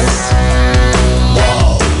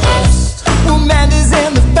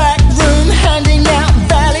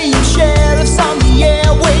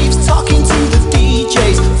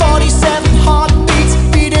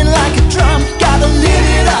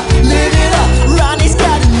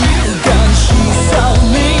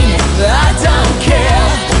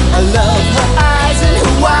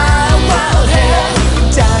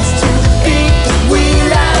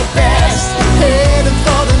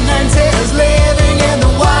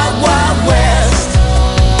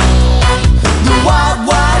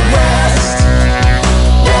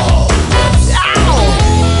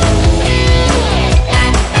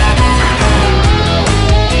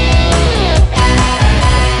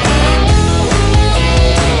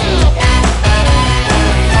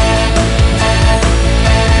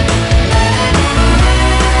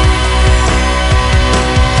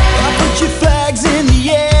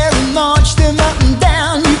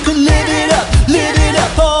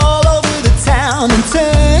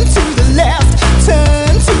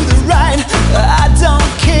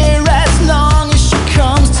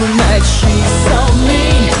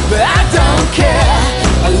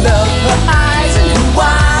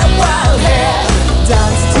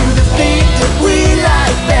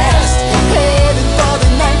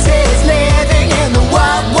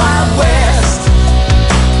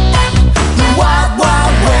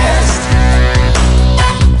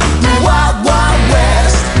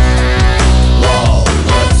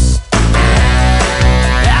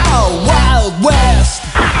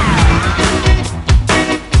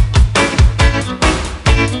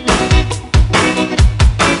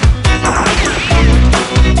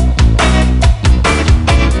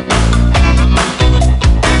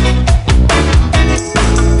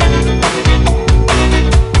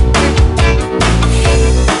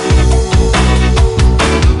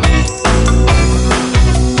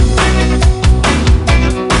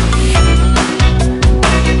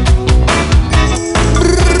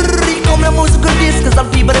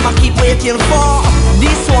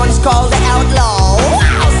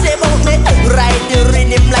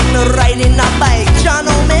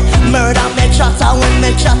chatter when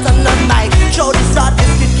me chat on the mic. Show this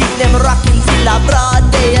artist to keep them rocking till a broad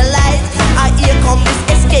daylight. And here come this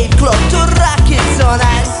escape club to rock it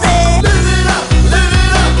tonight. Say, live it up, live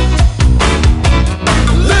it up.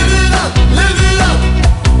 Live it up, live it up.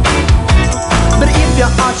 But if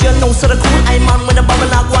you're out, you know so the cool I'm on with a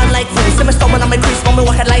bubble like one like fool. See me stumbling on my crease, when me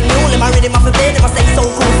walk it like new. Let my rhythm off a bed, let my say so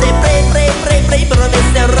cool. Say pray, pray, pray, pray, but I miss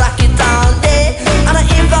the rock it all day. And if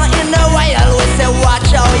you're in the way, I always say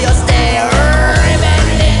watch how you stay.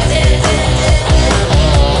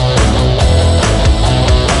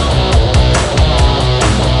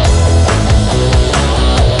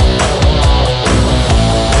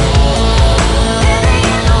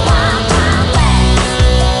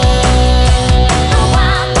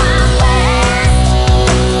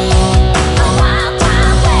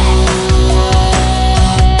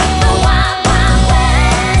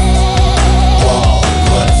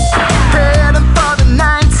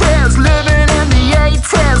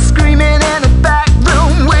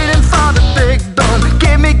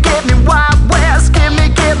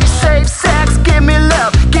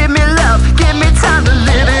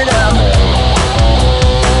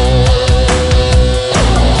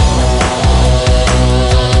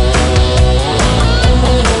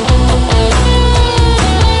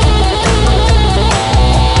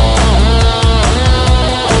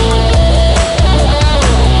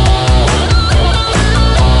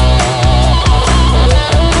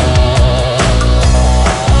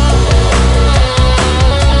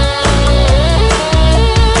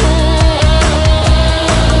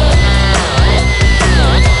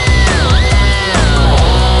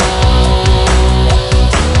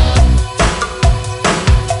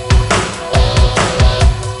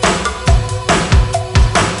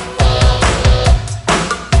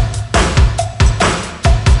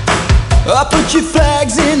 Put your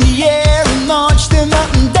flags in the air and march them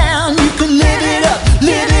up and down. You can live it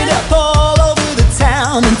up all over the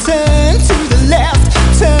town. And turn to the left,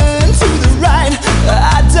 turn to the right.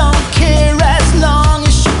 I don't care as long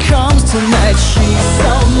as she comes tonight. She's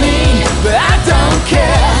so mean, but I don't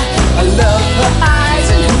care. I love her eyes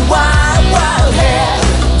and her wild, wild hair.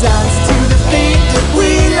 Dance to the beat that we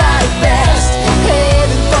like best.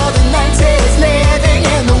 Heading for the 90s, living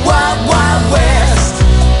in the wild, wild west.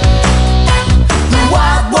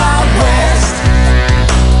 Wild, wild west.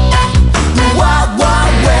 The wild,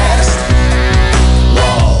 wild west.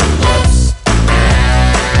 Wild west.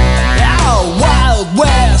 Oh, wild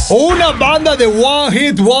west. Una banda de One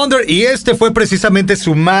Hit Wonder, y este fue precisamente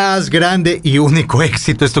su más grande y único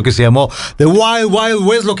éxito, esto que se llamó The Wild Wild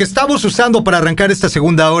West, lo que estamos usando para arrancar esta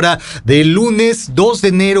segunda hora del lunes 2 de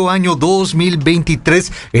enero año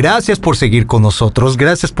 2023. Gracias por seguir con nosotros,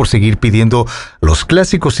 gracias por seguir pidiendo los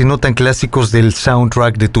clásicos y no tan clásicos del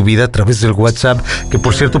soundtrack de tu vida a través del WhatsApp, que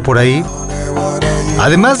por cierto por ahí,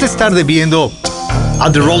 además de estar debiendo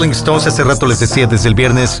a The Rolling Stones, hace rato les decía desde el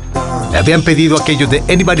viernes, me habían pedido aquello de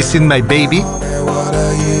Anybody Seen My Baby.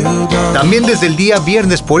 También desde el día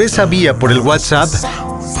viernes por esa vía, por el WhatsApp,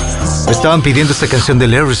 me estaban pidiendo esta canción de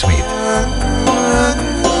Larry Smith.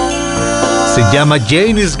 Se llama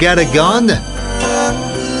Janie's Got a Gun.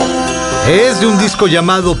 Es de un disco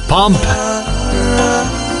llamado Pump.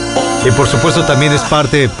 Y por supuesto también es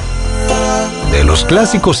parte de los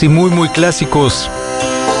clásicos y muy muy clásicos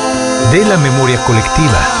de la memoria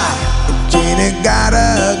colectiva. Janie got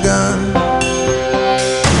a gun.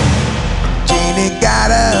 Janie got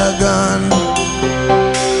a gun.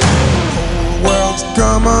 Whole world's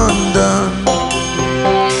come undone.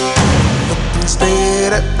 Look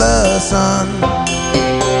instead at the sun. What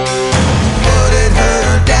did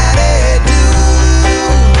her daddy do?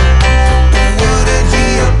 What did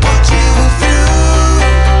he put you through?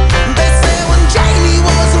 They say when Janie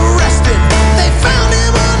was arrested, they found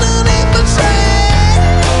him underneath the train.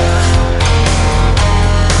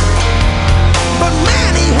 But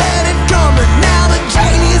man, he had it coming. Now that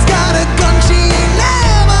Janie's got a gun, she ain't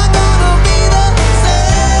never gonna be the same.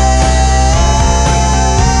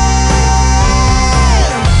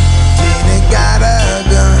 Janie got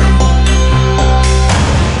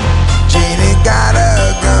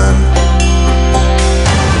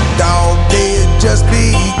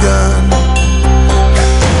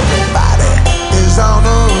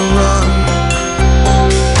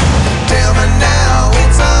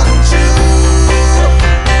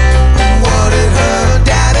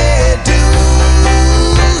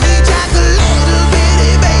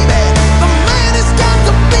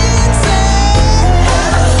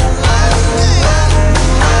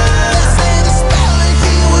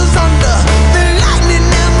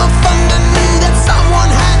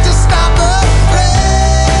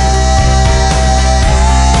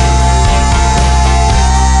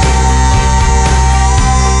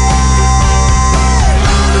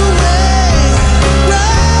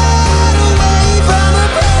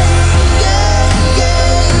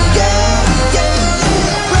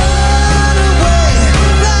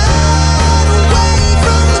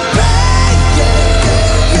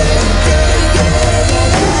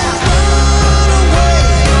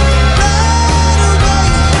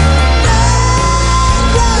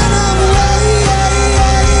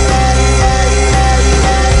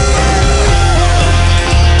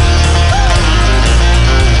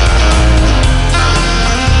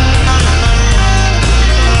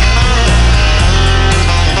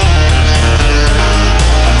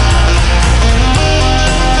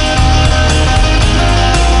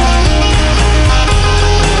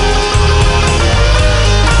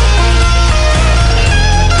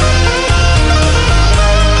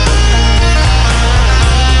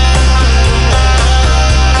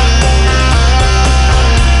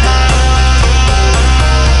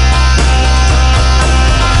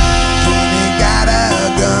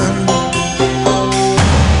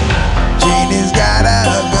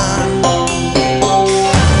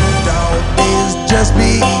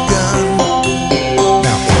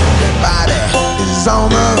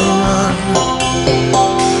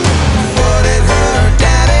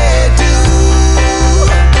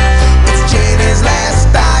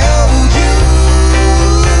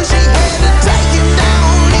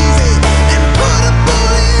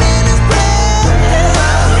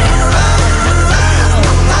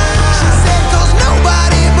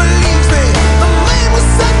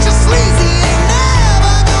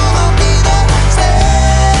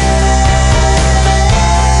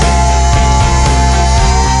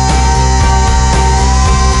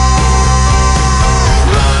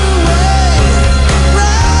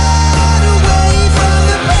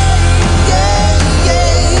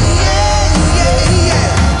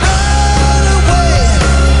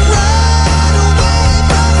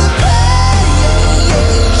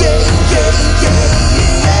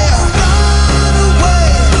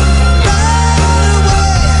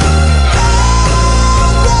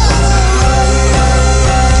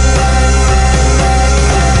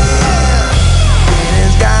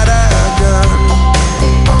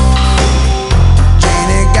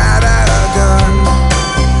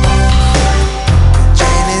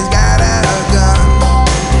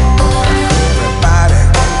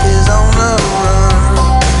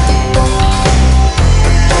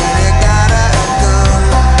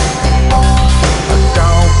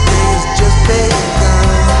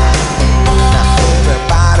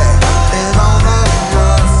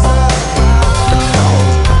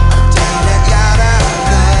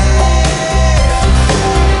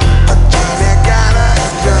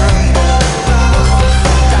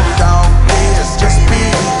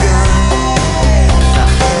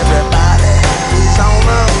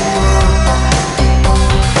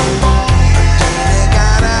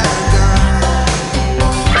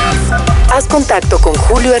contacto con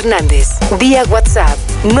Julio Hernández vía WhatsApp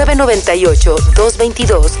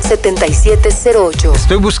 998-222-7708.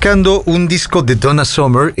 Estoy buscando un disco de Donna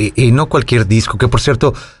Summer y no cualquier disco, que por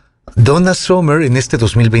cierto, Donna Summer en este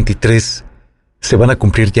 2023 se van a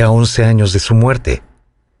cumplir ya 11 años de su muerte.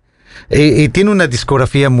 Tiene una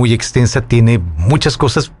discografía muy extensa, tiene muchas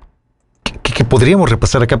cosas que podríamos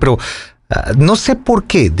repasar acá, pero no sé por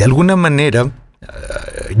qué, de alguna manera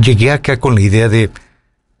llegué acá con la idea de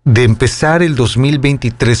empezar el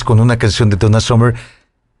 2023 con una canción de Donna Summer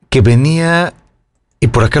que venía, y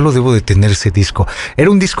por acá lo debo de tener ese disco. Era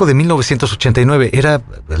un disco de 1989, era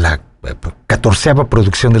la 14ª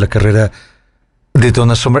producción de la carrera de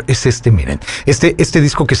Donna Summer. Es miren, este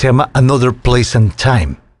disco que se llama Another Place and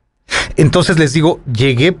Time. Entonces les digo,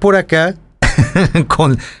 llegué por acá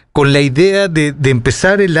con la idea de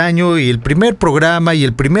empezar el año y el primer programa y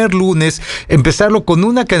el primer lunes, empezarlo con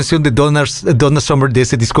una canción de Donna Summer de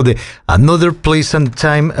ese disco de Another Place and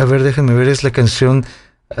Time. A ver, déjenme ver, es la canción,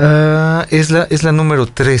 es la número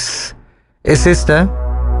 3. ¿Es esta?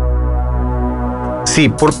 Sí,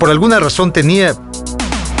 por alguna razón tenía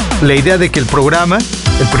la idea de que el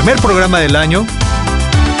primer programa del año,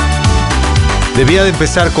 debía de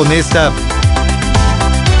empezar con esta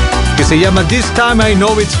que se llama This Time I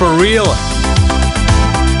Know It's For Real.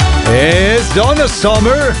 Es Donna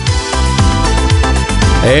Summer,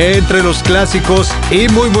 entre los clásicos y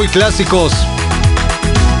muy muy clásicos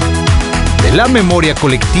de la memoria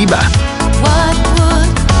colectiva. What would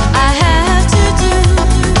I have to do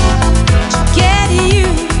to get you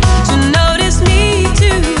to notice me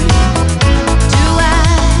too? Do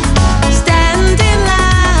I stand in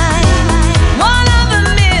line, one of a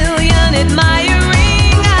million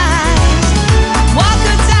admiring eyes? Walk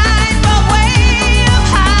a tightrope way up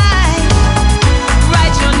high,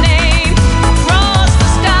 write your name across the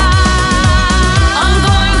sky. I'm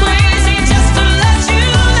going crazy just to let you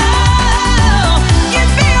know.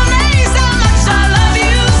 You'd be amazed how much I love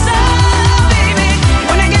you so, baby.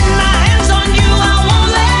 When I get my hands on you, I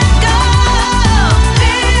won't let go.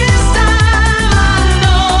 This time I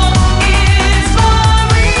know it's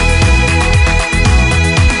for real.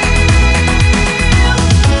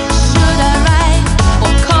 Should I write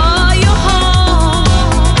or call you home?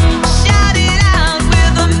 Shout it out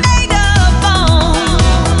with a megaphone.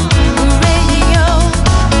 Radio,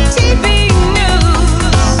 TV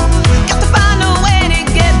news, got to find a way to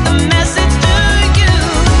get the message to you.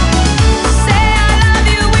 Say I love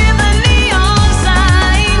you with a neon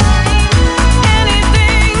sign.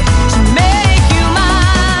 Anything to make you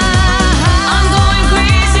mine. I'm going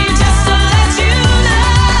crazy just to let you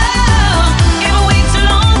know. If I wait too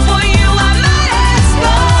long for you, I might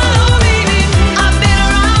explode, baby. I've been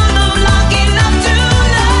around the block enough to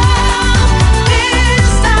know.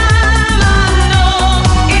 This time I know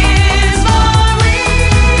it's for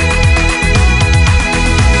real.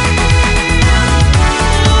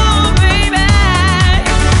 Oh, baby.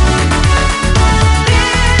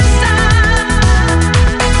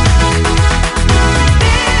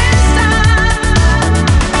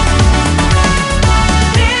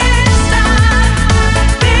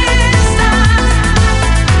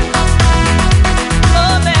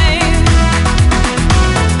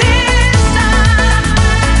 This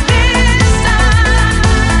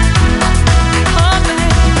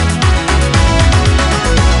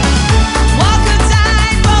Walk a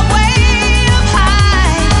tightrope way up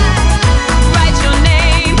high, write your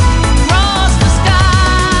name across the sky.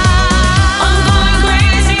 I'm going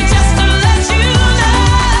crazy just to let you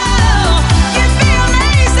know. You'd be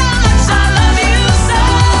amazed how much I love you so,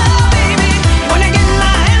 baby. When I get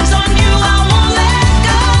my hands on you, I won't let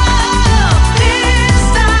go. This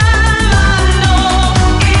time I know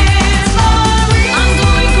it's for real. I'm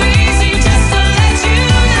going crazy just to let you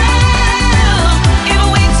know. If I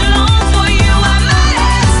wait too long for you, I might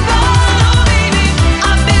explode, baby.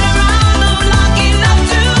 I've been around the block enough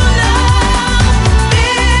to know.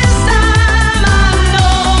 This time I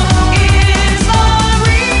know it's for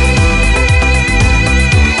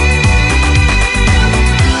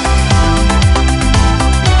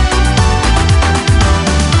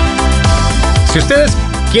Si ustedes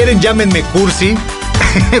quieren, llámenme cursi,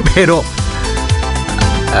 pero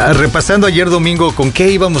repasando ayer domingo con qué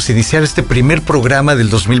íbamos a iniciar este primer programa del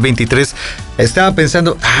 2023, estaba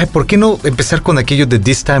pensando, ¿por qué no empezar con aquello de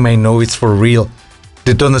This Time I Know It's For Real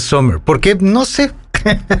de Donna Summer? Porque no sé,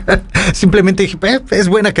 simplemente dije, es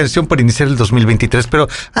buena canción para iniciar el 2023, pero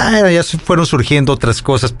ya fueron surgiendo otras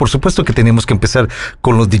cosas. Por supuesto que teníamos que empezar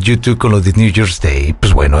con lo de YouTube, con lo de New Year's Day.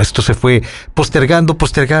 Pues bueno, esto se fue postergando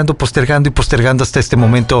hasta este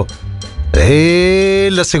momento.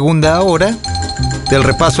 La segunda hora del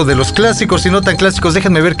repaso de los clásicos y no tan clásicos.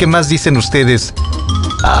 Déjenme ver qué más dicen ustedes.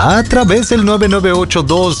 A través del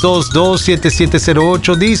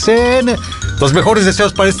 998-222-7708 dicen: los mejores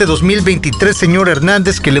deseos para este 2023, señor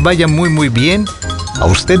Hernández, que le vaya muy muy bien a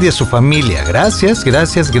usted y a su familia. Gracias,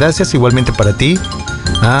 gracias, gracias, igualmente para ti.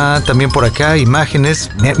 También por acá imágenes,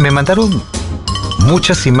 me mandaron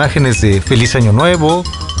muchas imágenes de feliz año nuevo.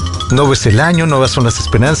 Nuevo es el año, nuevas son las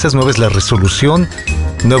esperanzas, nueva es la resolución,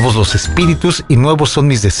 nuevos los espíritus y nuevos son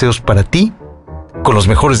mis deseos para ti. Con los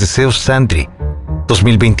mejores deseos, Sandri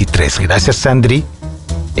 2023. Gracias, Sandri.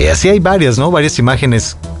 Así hay varias, ¿no? Varias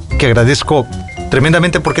imágenes que agradezco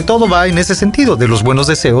tremendamente porque todo va en ese sentido de los buenos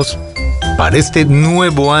deseos para este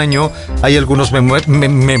nuevo año. Hay algunos memos,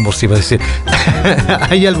 iba a decir.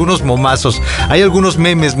 Hay algunos momazos, hay algunos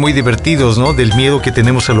memes muy divertidos, ¿no? Del miedo que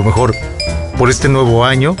tenemos a lo mejor por este nuevo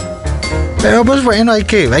año. Pero pues bueno, hay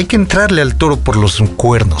que entrarle al toro por los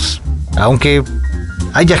cuernos. Aunque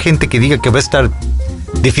haya gente que diga que va a estar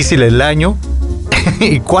difícil el año.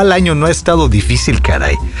 ¿Y cuál año no ha estado difícil,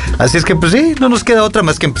 caray? Así es que pues sí, no nos queda otra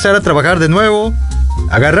más que empezar a trabajar de nuevo,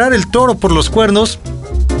 agarrar el toro por los cuernos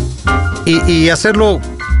y hacerlo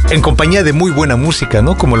en compañía de muy buena música,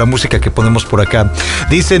 ¿no? Como la música que ponemos por acá.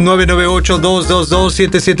 Dice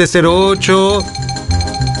 998-222-7708.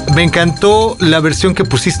 Me encantó la versión que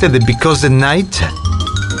pusiste de Because the Night.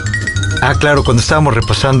 Claro, cuando estábamos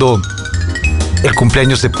repasando el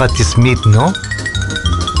cumpleaños de Patti Smith, ¿no?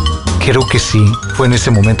 Creo que sí, fue en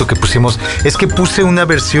ese momento que pusimos. Es que puse una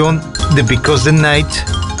versión de Because the Night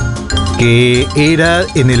que era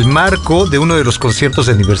en el marco de uno de los conciertos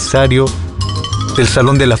de aniversario del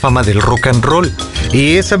Salón de la Fama del Rock and Roll.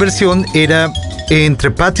 Y esa versión era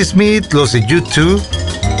entre Patti Smith, los de U2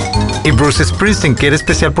 y Bruce Springsteen, que era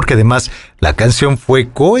especial porque además la canción fue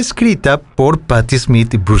coescrita por Patti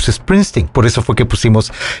Smith y Bruce Springsteen. Por eso fue que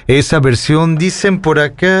pusimos esa versión. Dicen por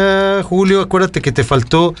acá, Julio, acuérdate que te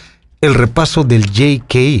faltó el repaso del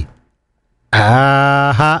JK.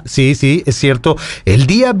 Ajá, sí, es cierto. El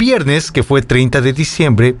día viernes, que fue 30 de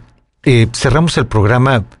diciembre, cerramos el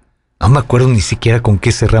programa. No me acuerdo ni siquiera con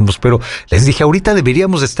qué cerramos, pero les dije, ahorita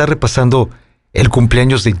deberíamos estar repasando el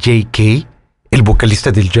cumpleaños de JK, el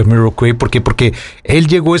vocalista del Jamiroquai. ¿Por qué? Porque él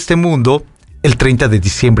llegó a este mundo el 30 de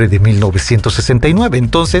diciembre de 1969.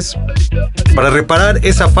 Entonces, para reparar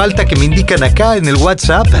esa falta que me indican acá en el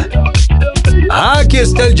WhatsApp, aquí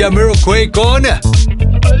está el Jamiroquai con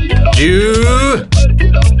You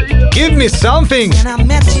Give Me Something. When I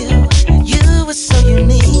met you, you were so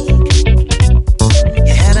unique.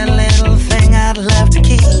 You had a little thing I'd love to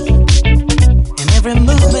keep, and every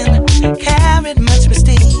movement carried much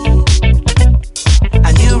mystique.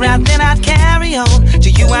 I knew right then I'd carry on. To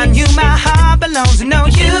you I knew my heart belongs. To know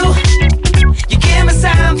you give me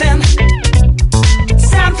something,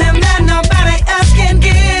 something that nobody else can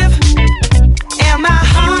give. And my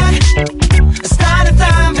heart started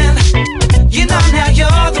thumping. You know now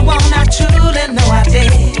you're the one I truly know I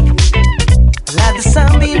dig. Like the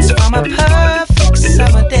sunbeams from a perfect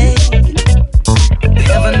summer day.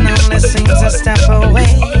 Heaven only seems a step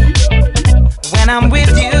away. When I'm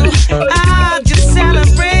with you, I just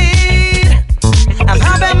celebrate. I'm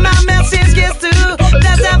hoping my message gets through.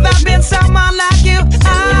 There's never been someone like you.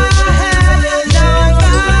 I had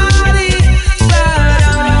nobody.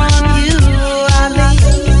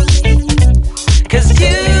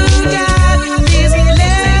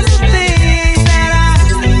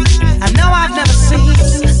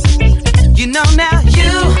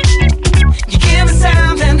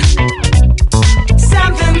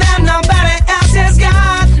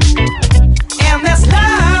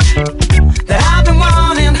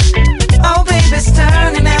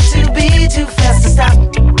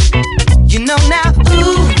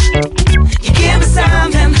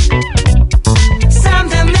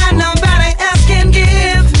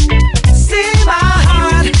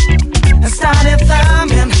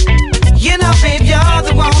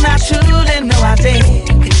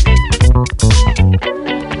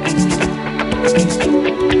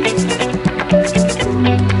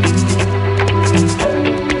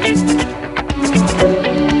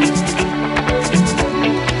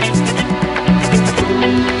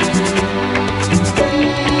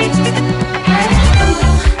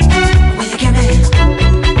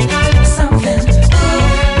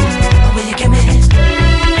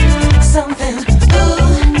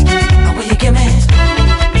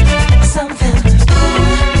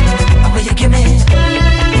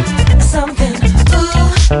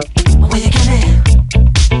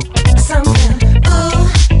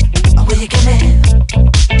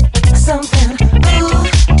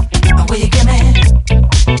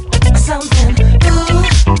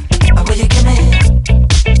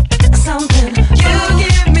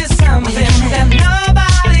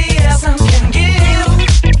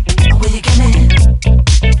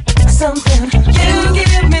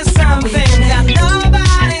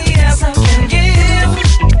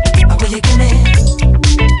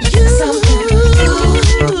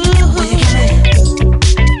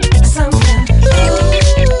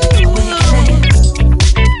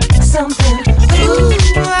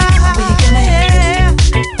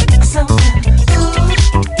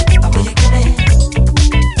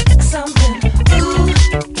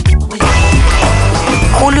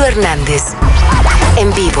 Hernández,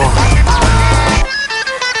 en vivo.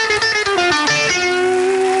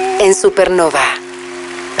 En Supernova.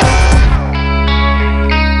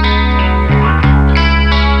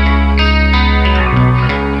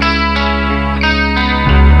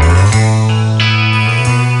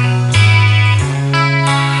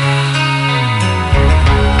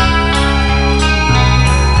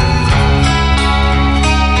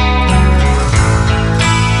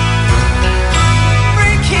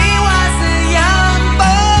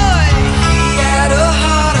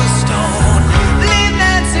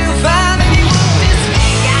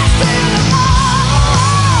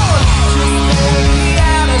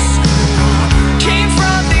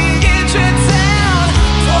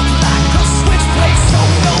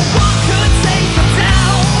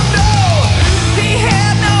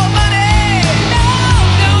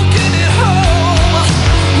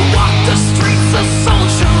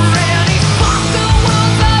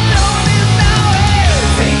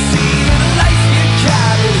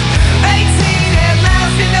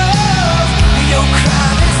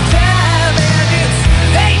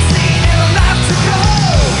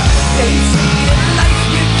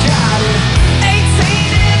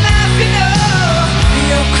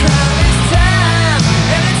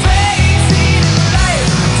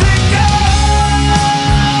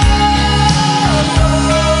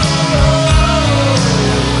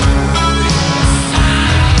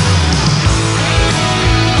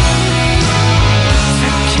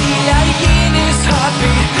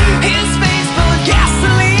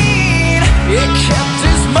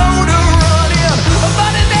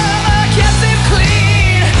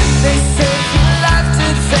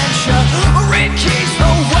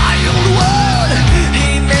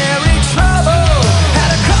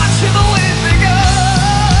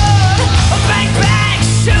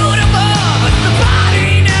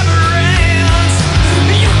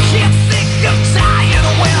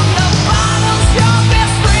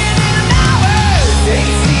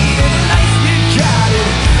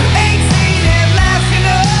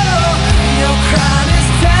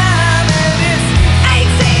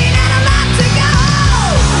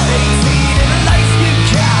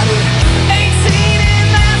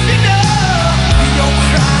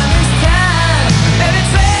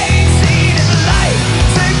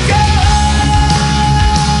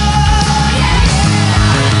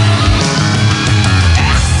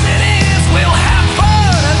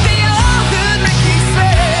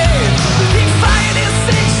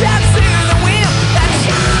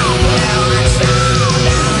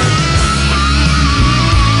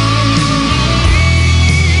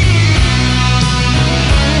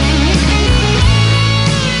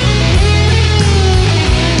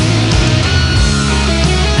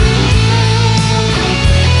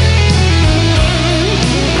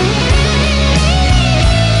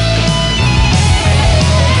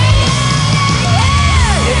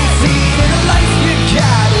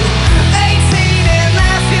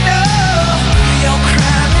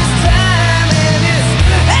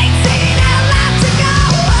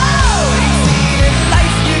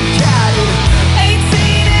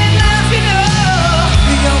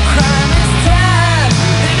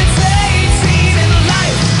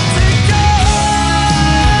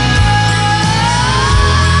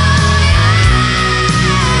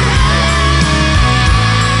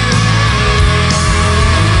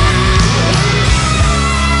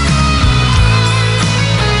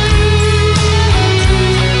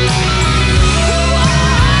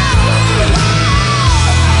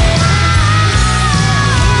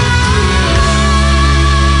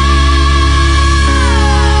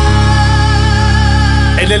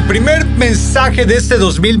 El primer mensaje de este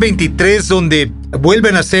 2023 donde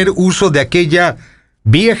vuelven a hacer uso de aquella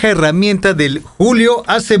vieja herramienta del Julio,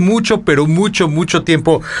 hace mucho, pero mucho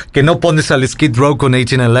tiempo que no pones al Skid Row con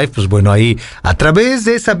 18 and Life. Pues bueno, ahí a través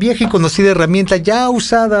de esa vieja y conocida herramienta ya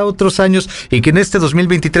usada otros años y que en este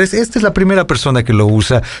 2023 esta es la primera persona que lo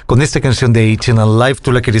usa con esta canción de 18 and Life.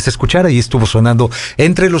 Tú la querías escuchar, ahí estuvo sonando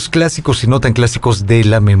entre los clásicos y no tan clásicos de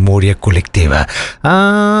la memoria colectiva.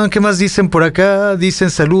 ¿Qué más dicen por acá? Dicen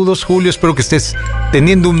saludos, Julio, espero que estés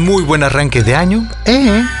teniendo un muy buen arranque de año.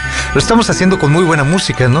 Lo estamos haciendo con muy buena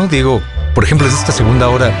música, ¿no? Digo, por ejemplo, en esta segunda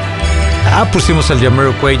hora pusimos al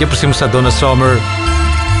Jamiroquai, ya pusimos a Donna Summer,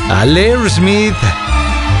 a Larry Smith,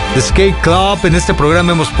 The Skate Club. En este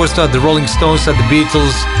programa hemos puesto a The Rolling Stones, a The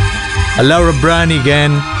Beatles, a Laura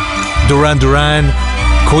Branigan, Duran Duran,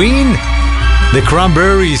 Queen, The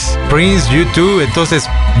Cranberries, Prince, U2. Entonces,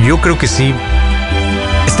 yo creo que sí,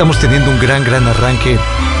 estamos teniendo un gran arranque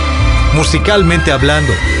musicalmente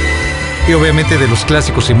hablando. Y obviamente de los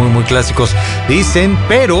clásicos y muy clásicos dicen,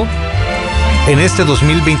 pero en este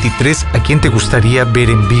 2023, ¿a quién te gustaría ver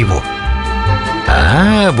en vivo?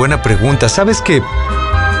 Ah, buena pregunta. ¿Sabes qué?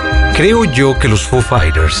 Creo yo que los Foo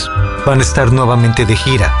Fighters van a estar nuevamente de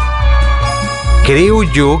gira. Creo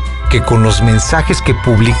yo que con los mensajes que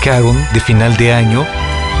publicaron de final de año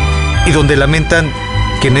y donde lamentan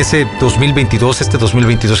que en ese 2022, este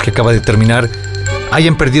 2022 que acaba de terminar,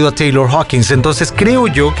 hayan perdido a Taylor Hawkins. Entonces creo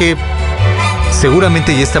yo que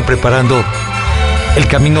seguramente ya están preparando el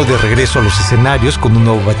camino de regreso a los escenarios con un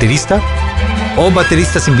nuevo baterista o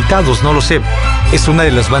bateristas invitados, no lo sé. Es una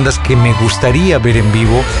de las bandas que me gustaría ver en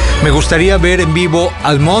vivo. Me gustaría ver en vivo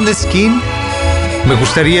al Måneskin. Me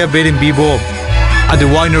gustaría ver en vivo a The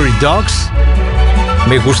Winery Dogs.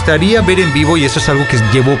 Me gustaría ver en vivo, y eso es algo que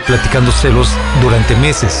llevo platicándoselos durante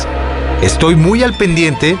meses. Estoy muy al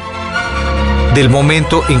pendiente del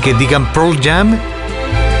momento en que digan Pearl Jam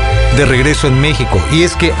de regreso en México. Y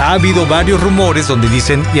es que ha habido varios rumores donde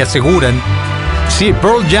dicen y aseguran, sí,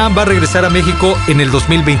 Pearl Jam va a regresar a México en el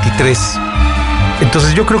 2023.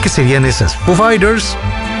 Entonces yo creo que serían esas: Foo Fighters,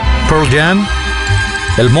 Pearl Jam,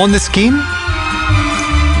 el Måneskin.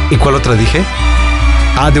 ¿Y cuál otra dije?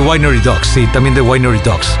 Ah, The Winery Dogs. Sí, también The Winery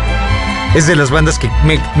Dogs. Es de las bandas que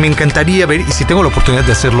me encantaría ver, y si tengo la oportunidad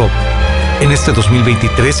de hacerlo en este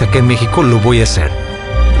 2023 acá en México, lo voy a hacer.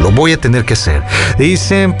 Lo voy a tener que hacer.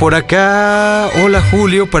 Dicen por acá: hola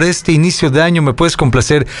Julio, para este inicio de año me puedes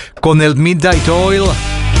complacer con el Midnight Oil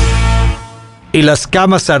y las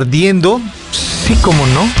camas ardiendo. Sí, cómo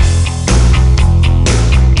no.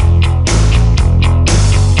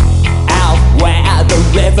 Out where the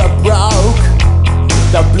river broke,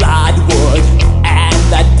 the bloodwood and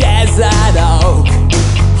the desert oak,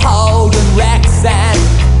 holding wrecks and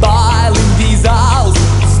boiling diesels,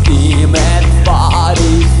 steaming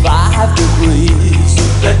 45 degrees.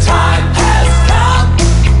 The time has come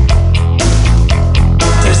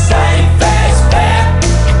to save fair's fair,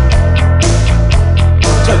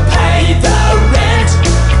 to pay the rent,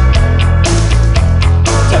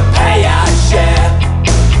 to pay our share.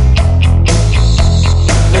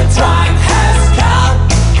 The time has come,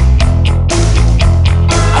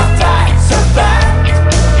 a fact's a fact.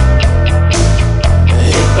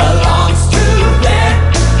 It belongs to them.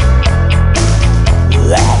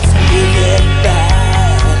 Let's give it back.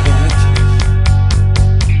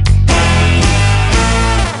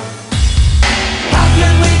 How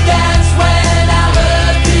can we dance when our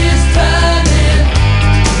earth is turning?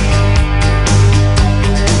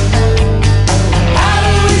 How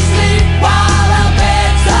do we sleep while our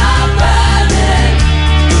beds are burning?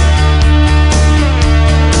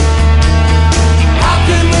 How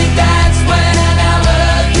can we dance when our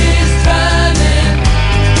earth is turning?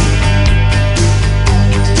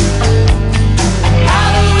 How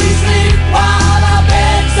do we sleep while our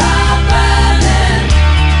beds are burning?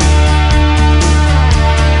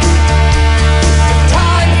 The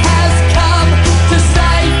time has come to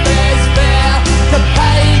save fair's fair, to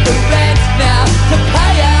pay the rent now, to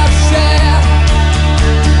pay our share.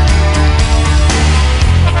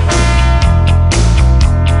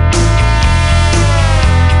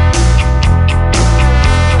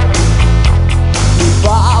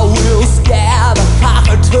 Bar will scare the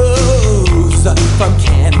cockatoos from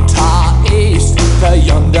Kentar East to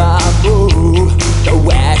yonder move. The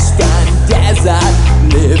western desert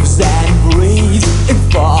lives and breathes in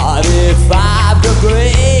 45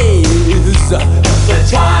 degrees. The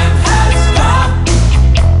time has come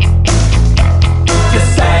to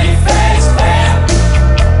save fair's fair,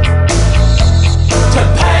 to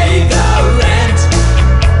pay the rent,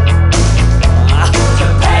 to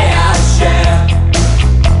pay our share.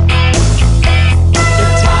 The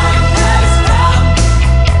time has come,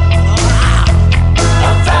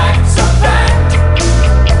 a fact's a fact.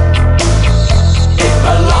 It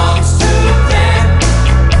belongs to them.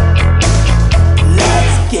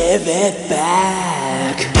 Let's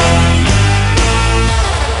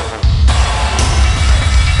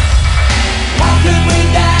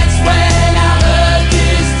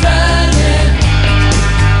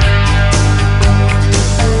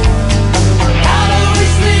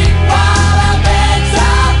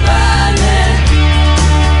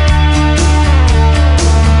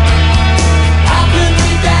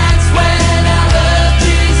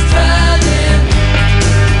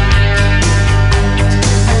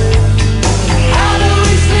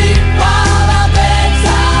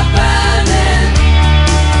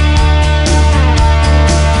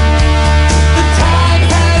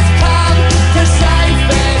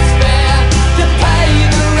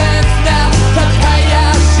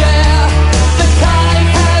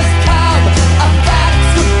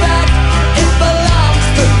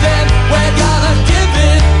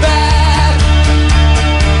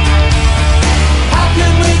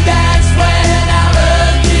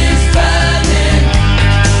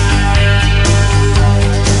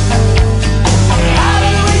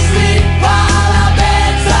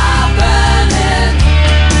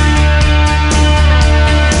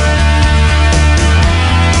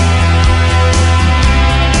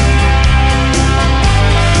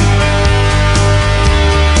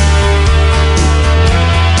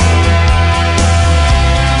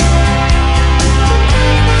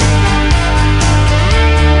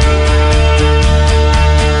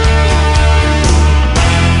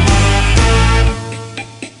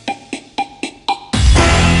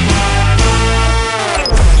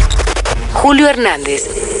Julio Hernández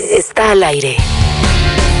está al aire.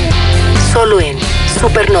 Solo en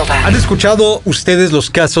Supernova. ¿Han escuchado ustedes los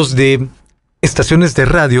casos de estaciones de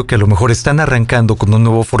radio que a lo mejor están arrancando con un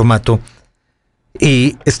nuevo formato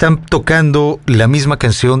y están tocando la misma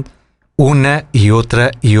canción una y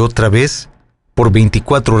otra vez por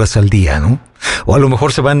 24 horas al día, ¿no? O a lo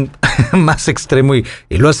mejor se van más extremo y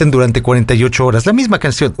lo hacen durante 48 horas. La misma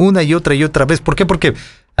canción, una y otra vez. ¿Por qué? Porque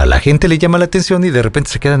a la gente le llama la atención y de repente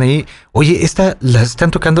se quedan ahí. Oye, esta la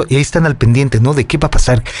están tocando y ahí están al pendiente, ¿no? ¿De qué va a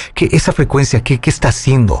pasar? ¿Qué esa frecuencia? ¿Qué está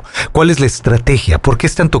haciendo? ¿Cuál es la estrategia? ¿Por qué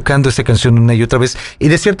están tocando esa canción una y otra vez? Y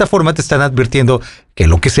de cierta forma te están advirtiendo que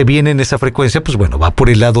lo que se viene en esa frecuencia, pues bueno, va por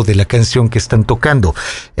el lado de la canción que están tocando.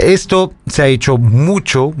 Esto se ha hecho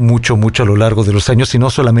mucho a lo largo de los años y no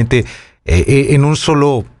solamente en un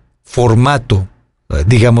solo formato,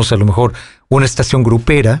 digamos a lo mejor una estación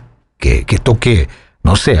grupera que toque,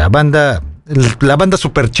 no sé, la banda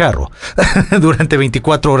Super Charro durante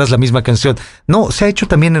 24 horas la misma canción. No, se ha hecho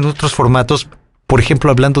también en otros formatos, por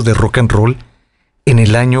ejemplo, hablando de rock and roll, en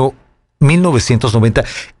el año 1990,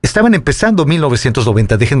 estaban empezando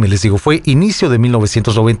 1990, déjenme les digo, fue inicio de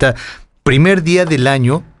 1990, primer día del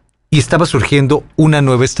año, y estaba surgiendo una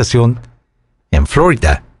nueva estación en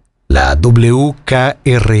Florida, la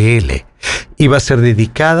WKRL. Iba a ser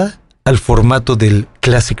dedicada al formato del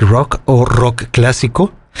classic rock o rock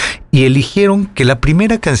clásico y eligieron que la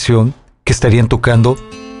primera canción que estarían tocando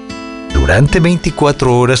durante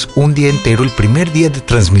 24 horas, un día entero, el primer día de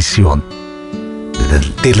transmisión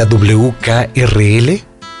de la WKRL,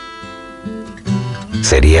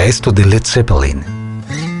 sería esto de Led Zeppelin.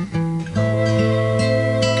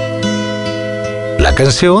 La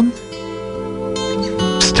canción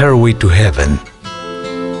Stairway to Heaven,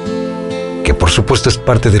 que por supuesto es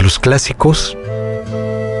parte de los clásicos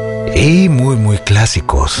y muy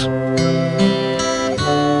clásicos.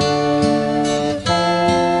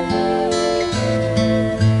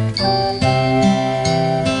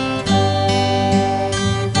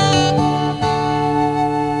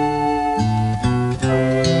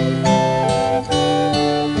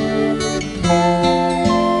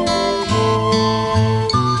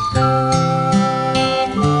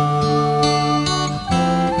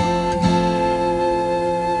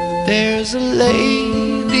 There's a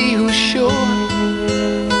lady who's sure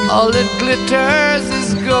all that glitters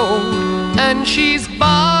is gold, and she's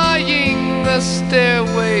buying a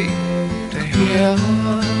stairway to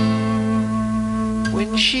heaven.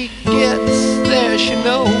 When she gets there, she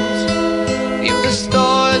knows if the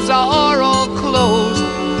stores are all closed,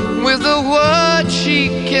 with a word she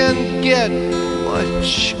can get what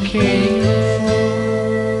she came for.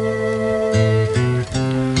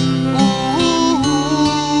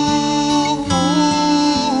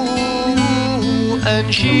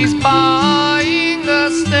 And she's buying a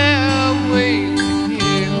stairway to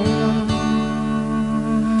heaven.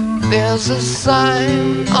 There's a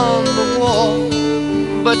sign on the wall,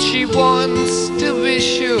 but she wants to be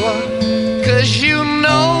sure, 'cause you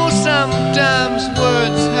know sometimes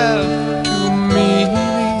words have two meanings.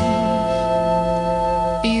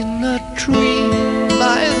 In a tree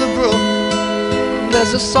by the brook,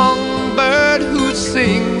 there's a songbird who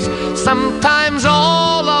sings. Sometimes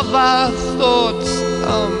all of our thoughts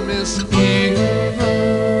are misgiven.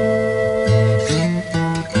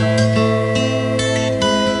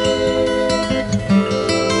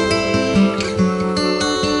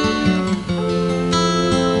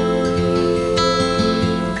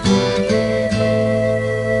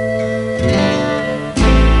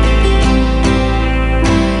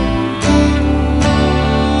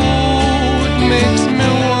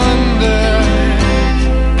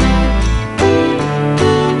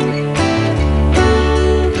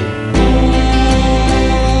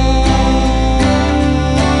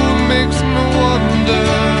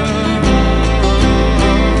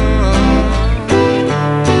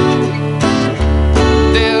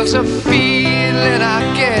 A feeling I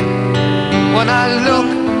get when I look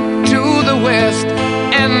to the west,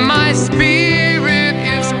 and my spirit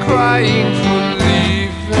is crying for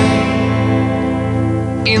leaving.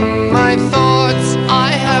 In my thoughts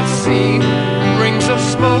I have seen rings of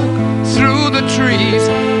smoke through the trees,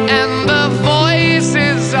 and the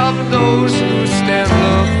voices of those who stand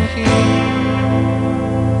looking.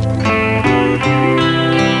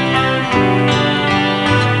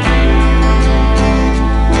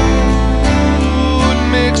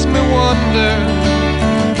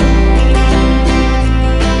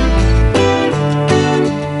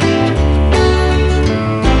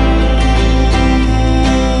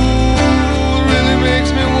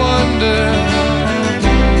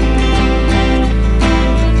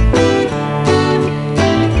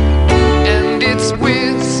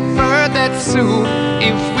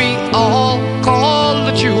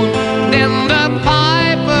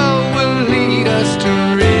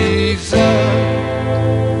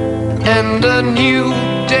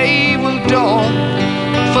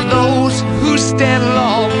 stand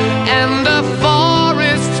alone, and the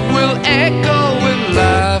forests will echo with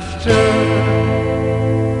laughter.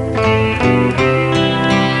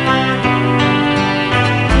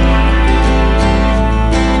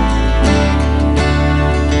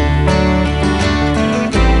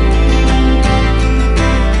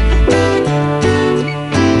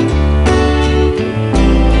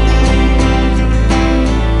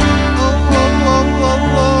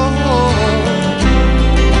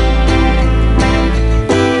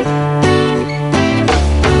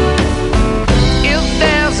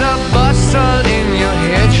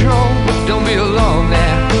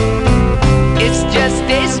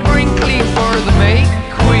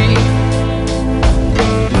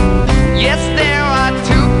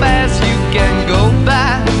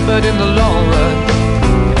 But in the long run,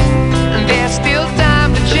 and there's still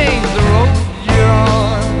time to change the road you're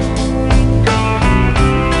on.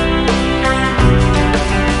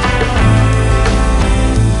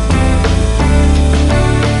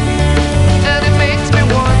 And it makes me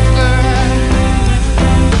wonder,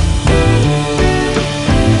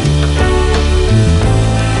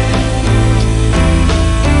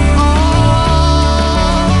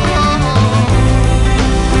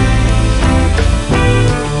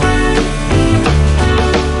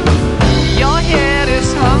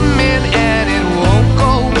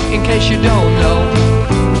 in case you don't know,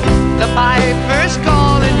 the piper's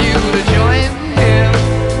calling you to join him.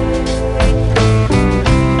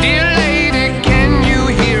 Dear lady, can you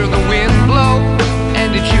hear the wind blow?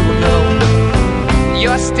 And did you know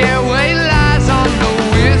your stairway lies on the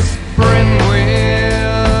whispering wind?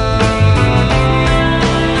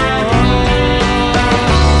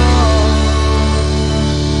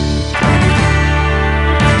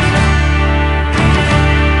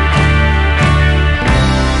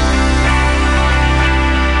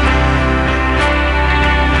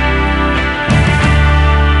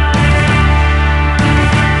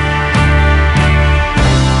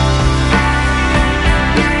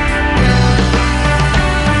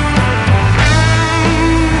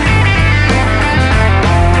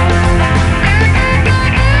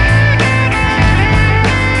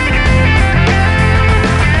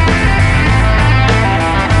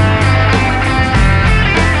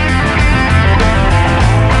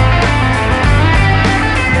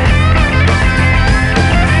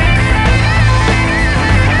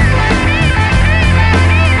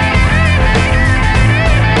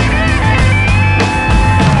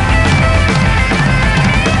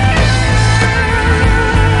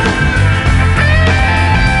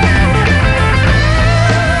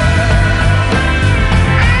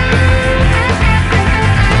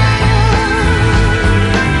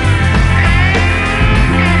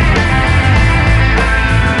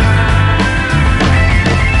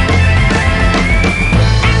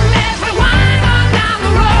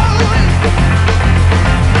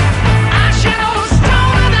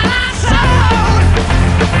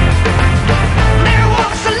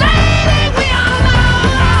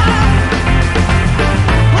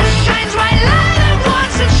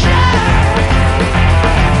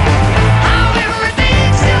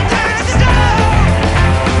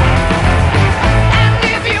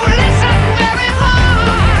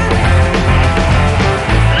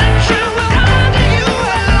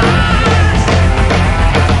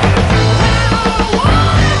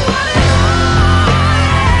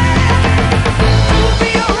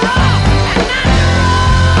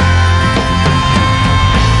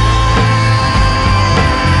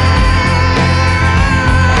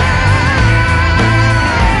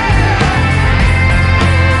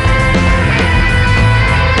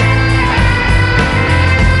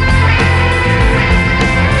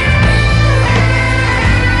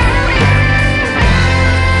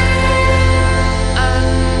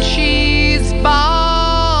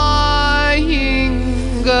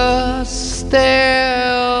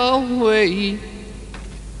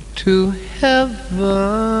 to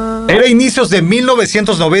heaven. Era inicios de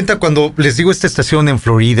 1990 cuando, les digo, esta estación en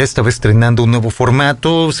Florida estaba estrenando un nuevo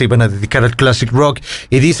formato, se iban a dedicar al classic rock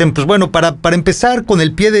y dicen, pues bueno, para empezar con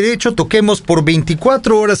el pie derecho, toquemos por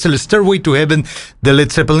 24 horas el Stairway to Heaven de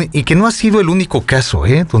Led Zeppelin, y que no ha sido el único caso,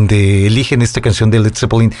 donde eligen esta canción de Led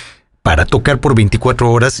Zeppelin para tocar por 24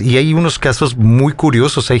 horas, y hay unos casos muy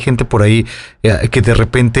curiosos. Hay gente por ahí que de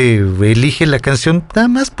repente elige la canción nada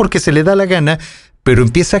más porque se le da la gana, pero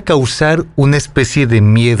empieza a causar una especie de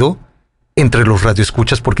miedo entre los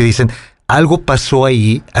radioescuchas porque dicen, algo pasó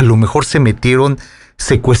ahí, a lo mejor se metieron,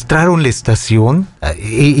 secuestraron la estación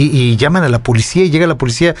y llaman a la policía y llega la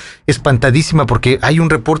policía espantadísima porque hay un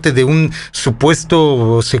reporte de un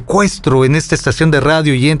supuesto secuestro en esta estación de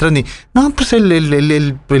radio y entran y no, pues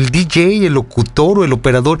el DJ, el locutor o el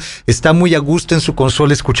operador está muy a gusto en su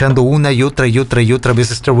consola escuchando una y otra vez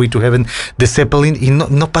Stairway to Heaven de Zeppelin y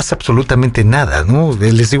no pasa absolutamente nada, ¿no?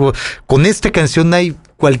 Les digo, con esta canción hay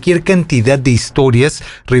cualquier cantidad de historias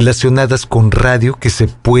relacionadas con radio que se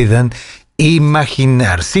puedan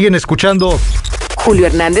imaginar. Siguen escuchando Julio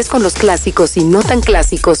Hernández con los clásicos y no tan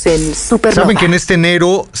clásicos en Supernova. Saben que en este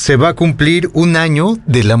enero se va a cumplir un año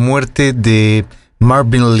de la muerte de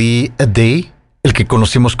Marvin Lee Day, el que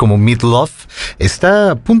conocimos como Meat Loaf. Está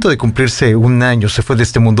a punto de cumplirse un año, se fue de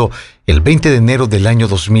este mundo el 20 de enero del año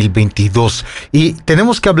 2022. Y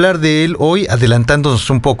tenemos que hablar de él hoy, adelantándonos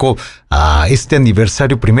un poco a este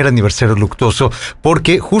aniversario, primer aniversario luctuoso,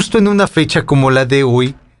 porque justo en una fecha como la de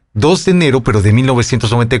hoy, 2 de enero, pero de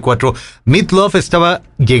 1994, Meat Loaf estaba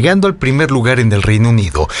llegando al primer lugar en el Reino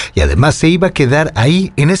Unido y además se iba a quedar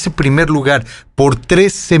ahí en ese primer lugar por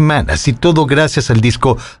 3 semanas y todo gracias al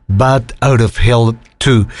disco Bad Out of Hell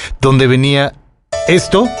 2, donde venía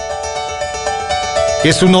esto, que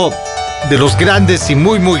es uno de los grandes y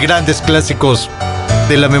muy grandes clásicos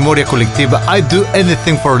de la memoria colectiva. I do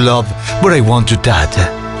anything for love, but I want you dead.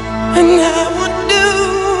 And I would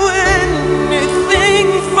do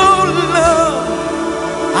anything for love.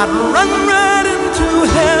 I'd run right into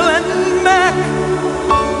hell and back.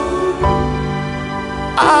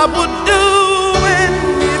 I would do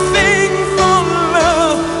anything for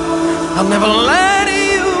love. I'll never lie to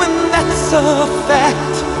you, and that's a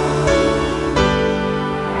fact.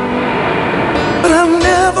 But I'll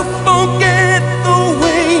never forget the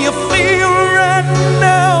way you feel right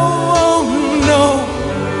now. Oh no,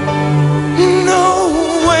 no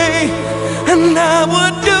way. And I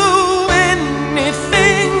would do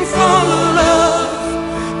anything for love.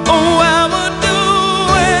 Oh, I would do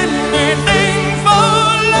anything for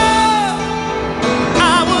love.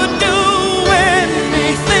 I would do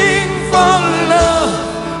anything for love.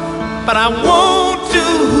 But I won't do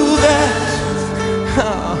that.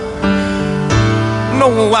 No,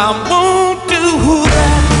 I won't do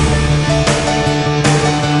that.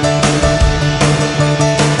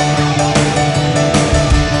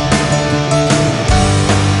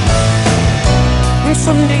 And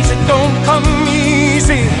some days it don't come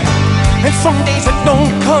easy, and some days it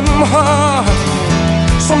don't come hard.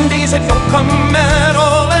 Some days it don't come at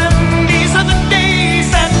all, and these are the days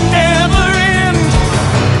that never end.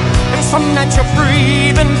 And some nights you're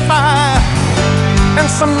breathing fire, and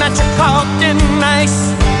some nights you're caught in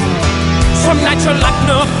ice. Some nights you're like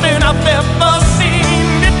nothing I've ever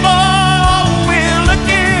seen before. Will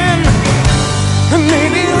again. And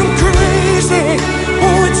maybe I'm crazy.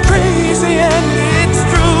 Oh, it's crazy and it's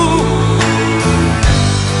true.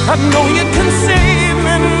 I know you can save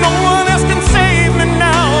me. No one else can save me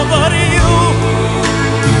now but you.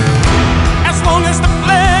 As long as the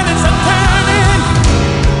planets are turning,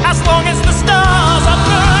 as long as the stars are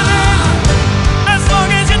burning, as long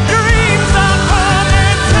as your dreams are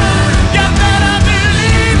coming true, you better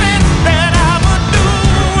believe it, that I would do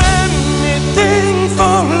anything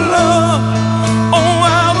for love. Oh,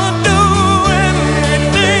 I would do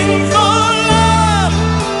anything for love.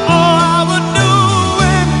 Oh, I would do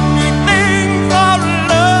anything for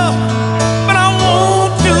love. But I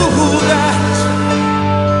won't do that.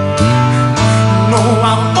 No,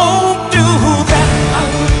 I won't do that. I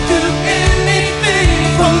would do anything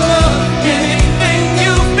for love, anything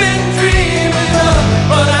you've been dreaming of.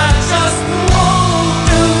 But I just won't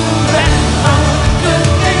do that. I would do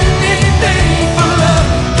anything for love,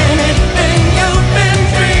 anything you've been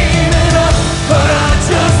dreaming of. But I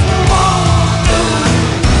just won't do it.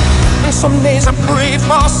 And some days I pray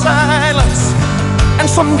for silence, and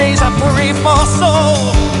some days I pray for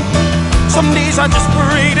soul. Some days I just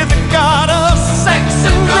pray to the God of sex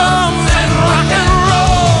and drums and rock and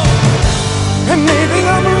roll. And maybe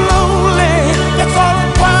I'm lonely, that's all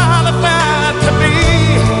I'm qualified to be.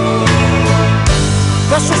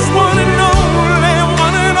 That's just one and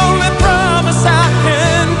only promise I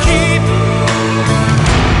can keep.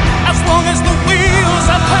 As long as the wheels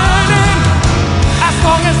are turning, as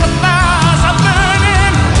long as the fires are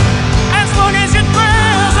burning, as long as your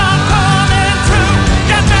prayers are coming true,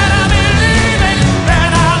 you better believe it,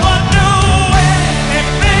 that I would do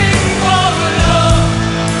anything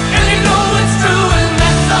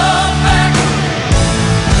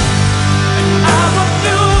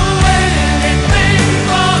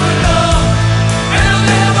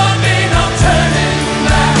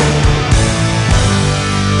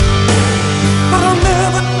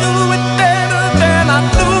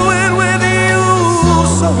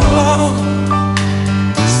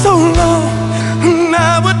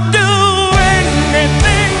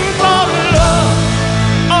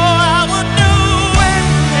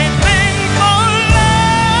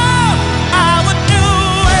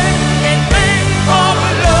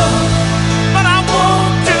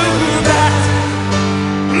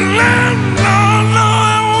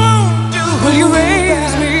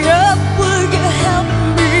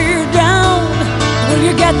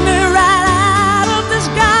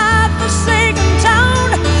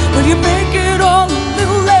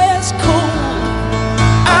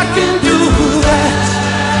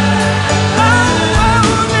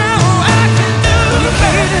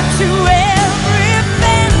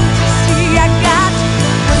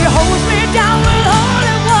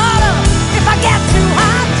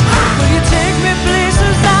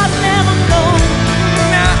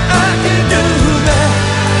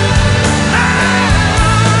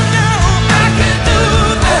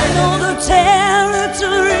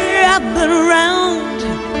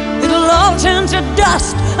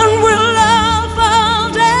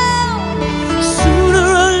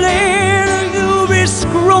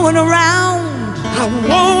going around. I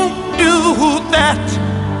won't do that.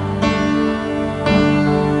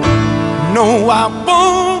 No, I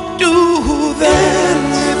won't do that.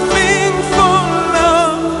 Anything for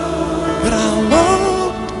love, but I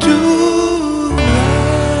won't do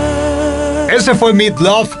that. Ese fue Meat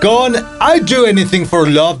Love con I Do Anything for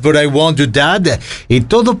Love, but I Won't Do That. Y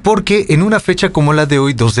todo porque en una fecha como la de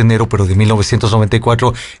hoy, 2 de enero, pero de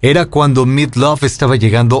 1994, era cuando Meat Love estaba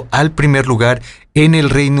llegando al primer lugar en el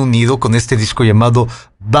Reino Unido con este disco llamado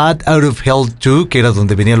Bad Out of Hell 2, que era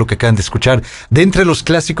donde venía lo que acaban de escuchar, de entre los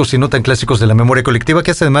clásicos y no tan clásicos de la memoria colectiva,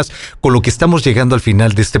 que es además con lo que estamos llegando al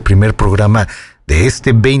final de este primer programa de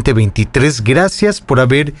este 2023. Gracias por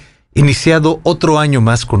haber iniciado otro año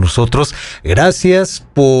más con nosotros. Gracias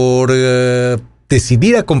por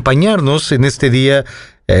decidir acompañarnos en este día,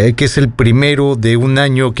 que es el primero de un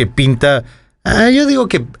año que pinta, yo digo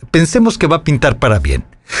que pensemos que va a pintar para bien.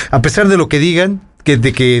 A pesar de lo que digan,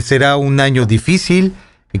 de que será un año difícil,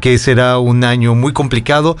 que será un año muy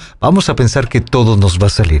complicado, vamos a pensar que todo nos va a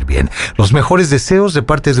salir bien. Los mejores deseos de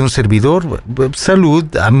parte de un servidor: salud,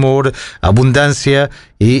 amor, abundancia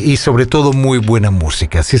y sobre todo muy buena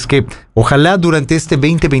música. Así es que ojalá durante este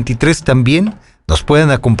 2023 también nos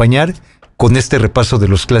puedan acompañar con este repaso de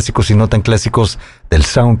los clásicos y no tan clásicos del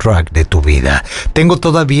soundtrack de tu vida. Tengo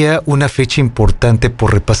todavía una fecha importante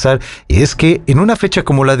por repasar, y es que en una fecha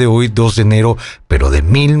como la de hoy, 2 de enero, pero de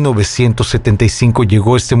 1975,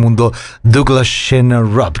 llegó a este mundo Douglas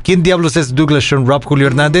Shannon Robb. ¿Quién diablos es Douglas Shannon Robb, Julio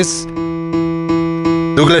Hernández?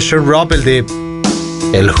 Douglas Shannon Robb, el de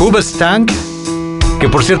el Hoobastank, que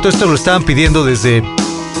por cierto esto lo estaban pidiendo desde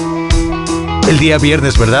el día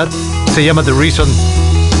viernes, ¿verdad? Se llama The Reason.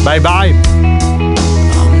 Bye bye.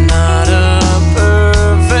 I'm not a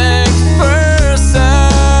perfect person.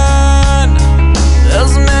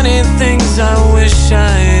 There's many things I wish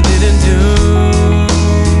I didn't do,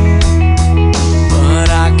 but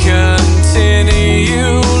I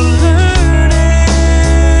continue learning.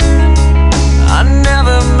 I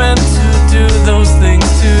never meant to do those things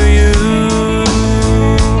to you,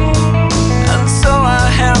 and so I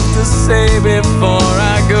have to say before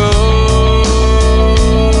I go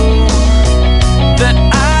that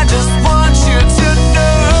I just want you to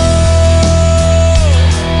know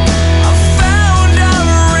I found a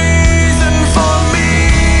reason for me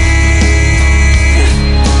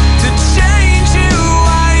to change who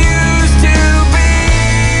I used to be,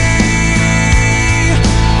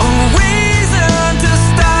 a reason to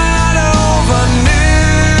start over new,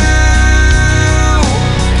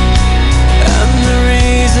 and the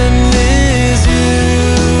reason is you.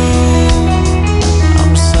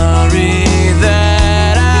 I'm sorry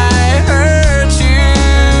that I hurt you.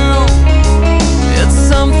 It's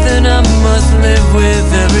something I must live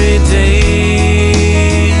with every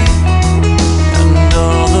day, and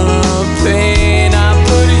all the pain I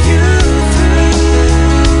put you through,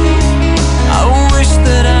 I wish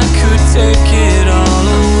that I could take it all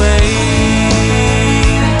away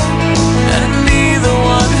and be the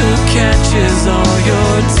one who catches all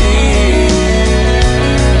your tears.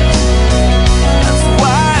 That's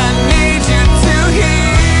why I need you to hear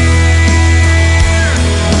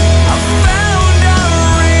I found a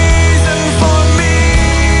reason for me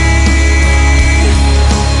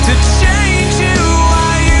to change who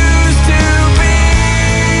I used to be,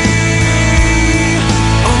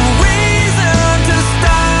 a reason to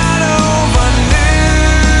start over new,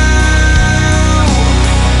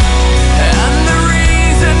 and the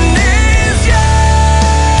reason is you,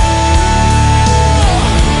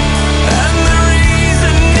 and the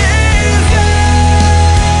reason is you,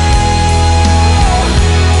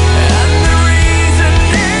 and the reason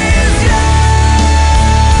is you,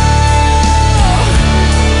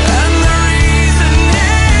 and the reason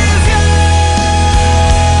is you.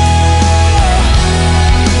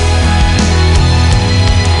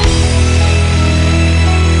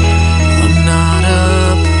 I'm not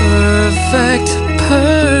a perfect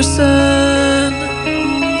person.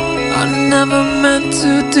 I never meant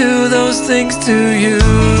to do those things to you,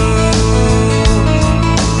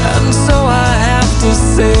 and so I have to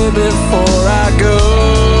say before I go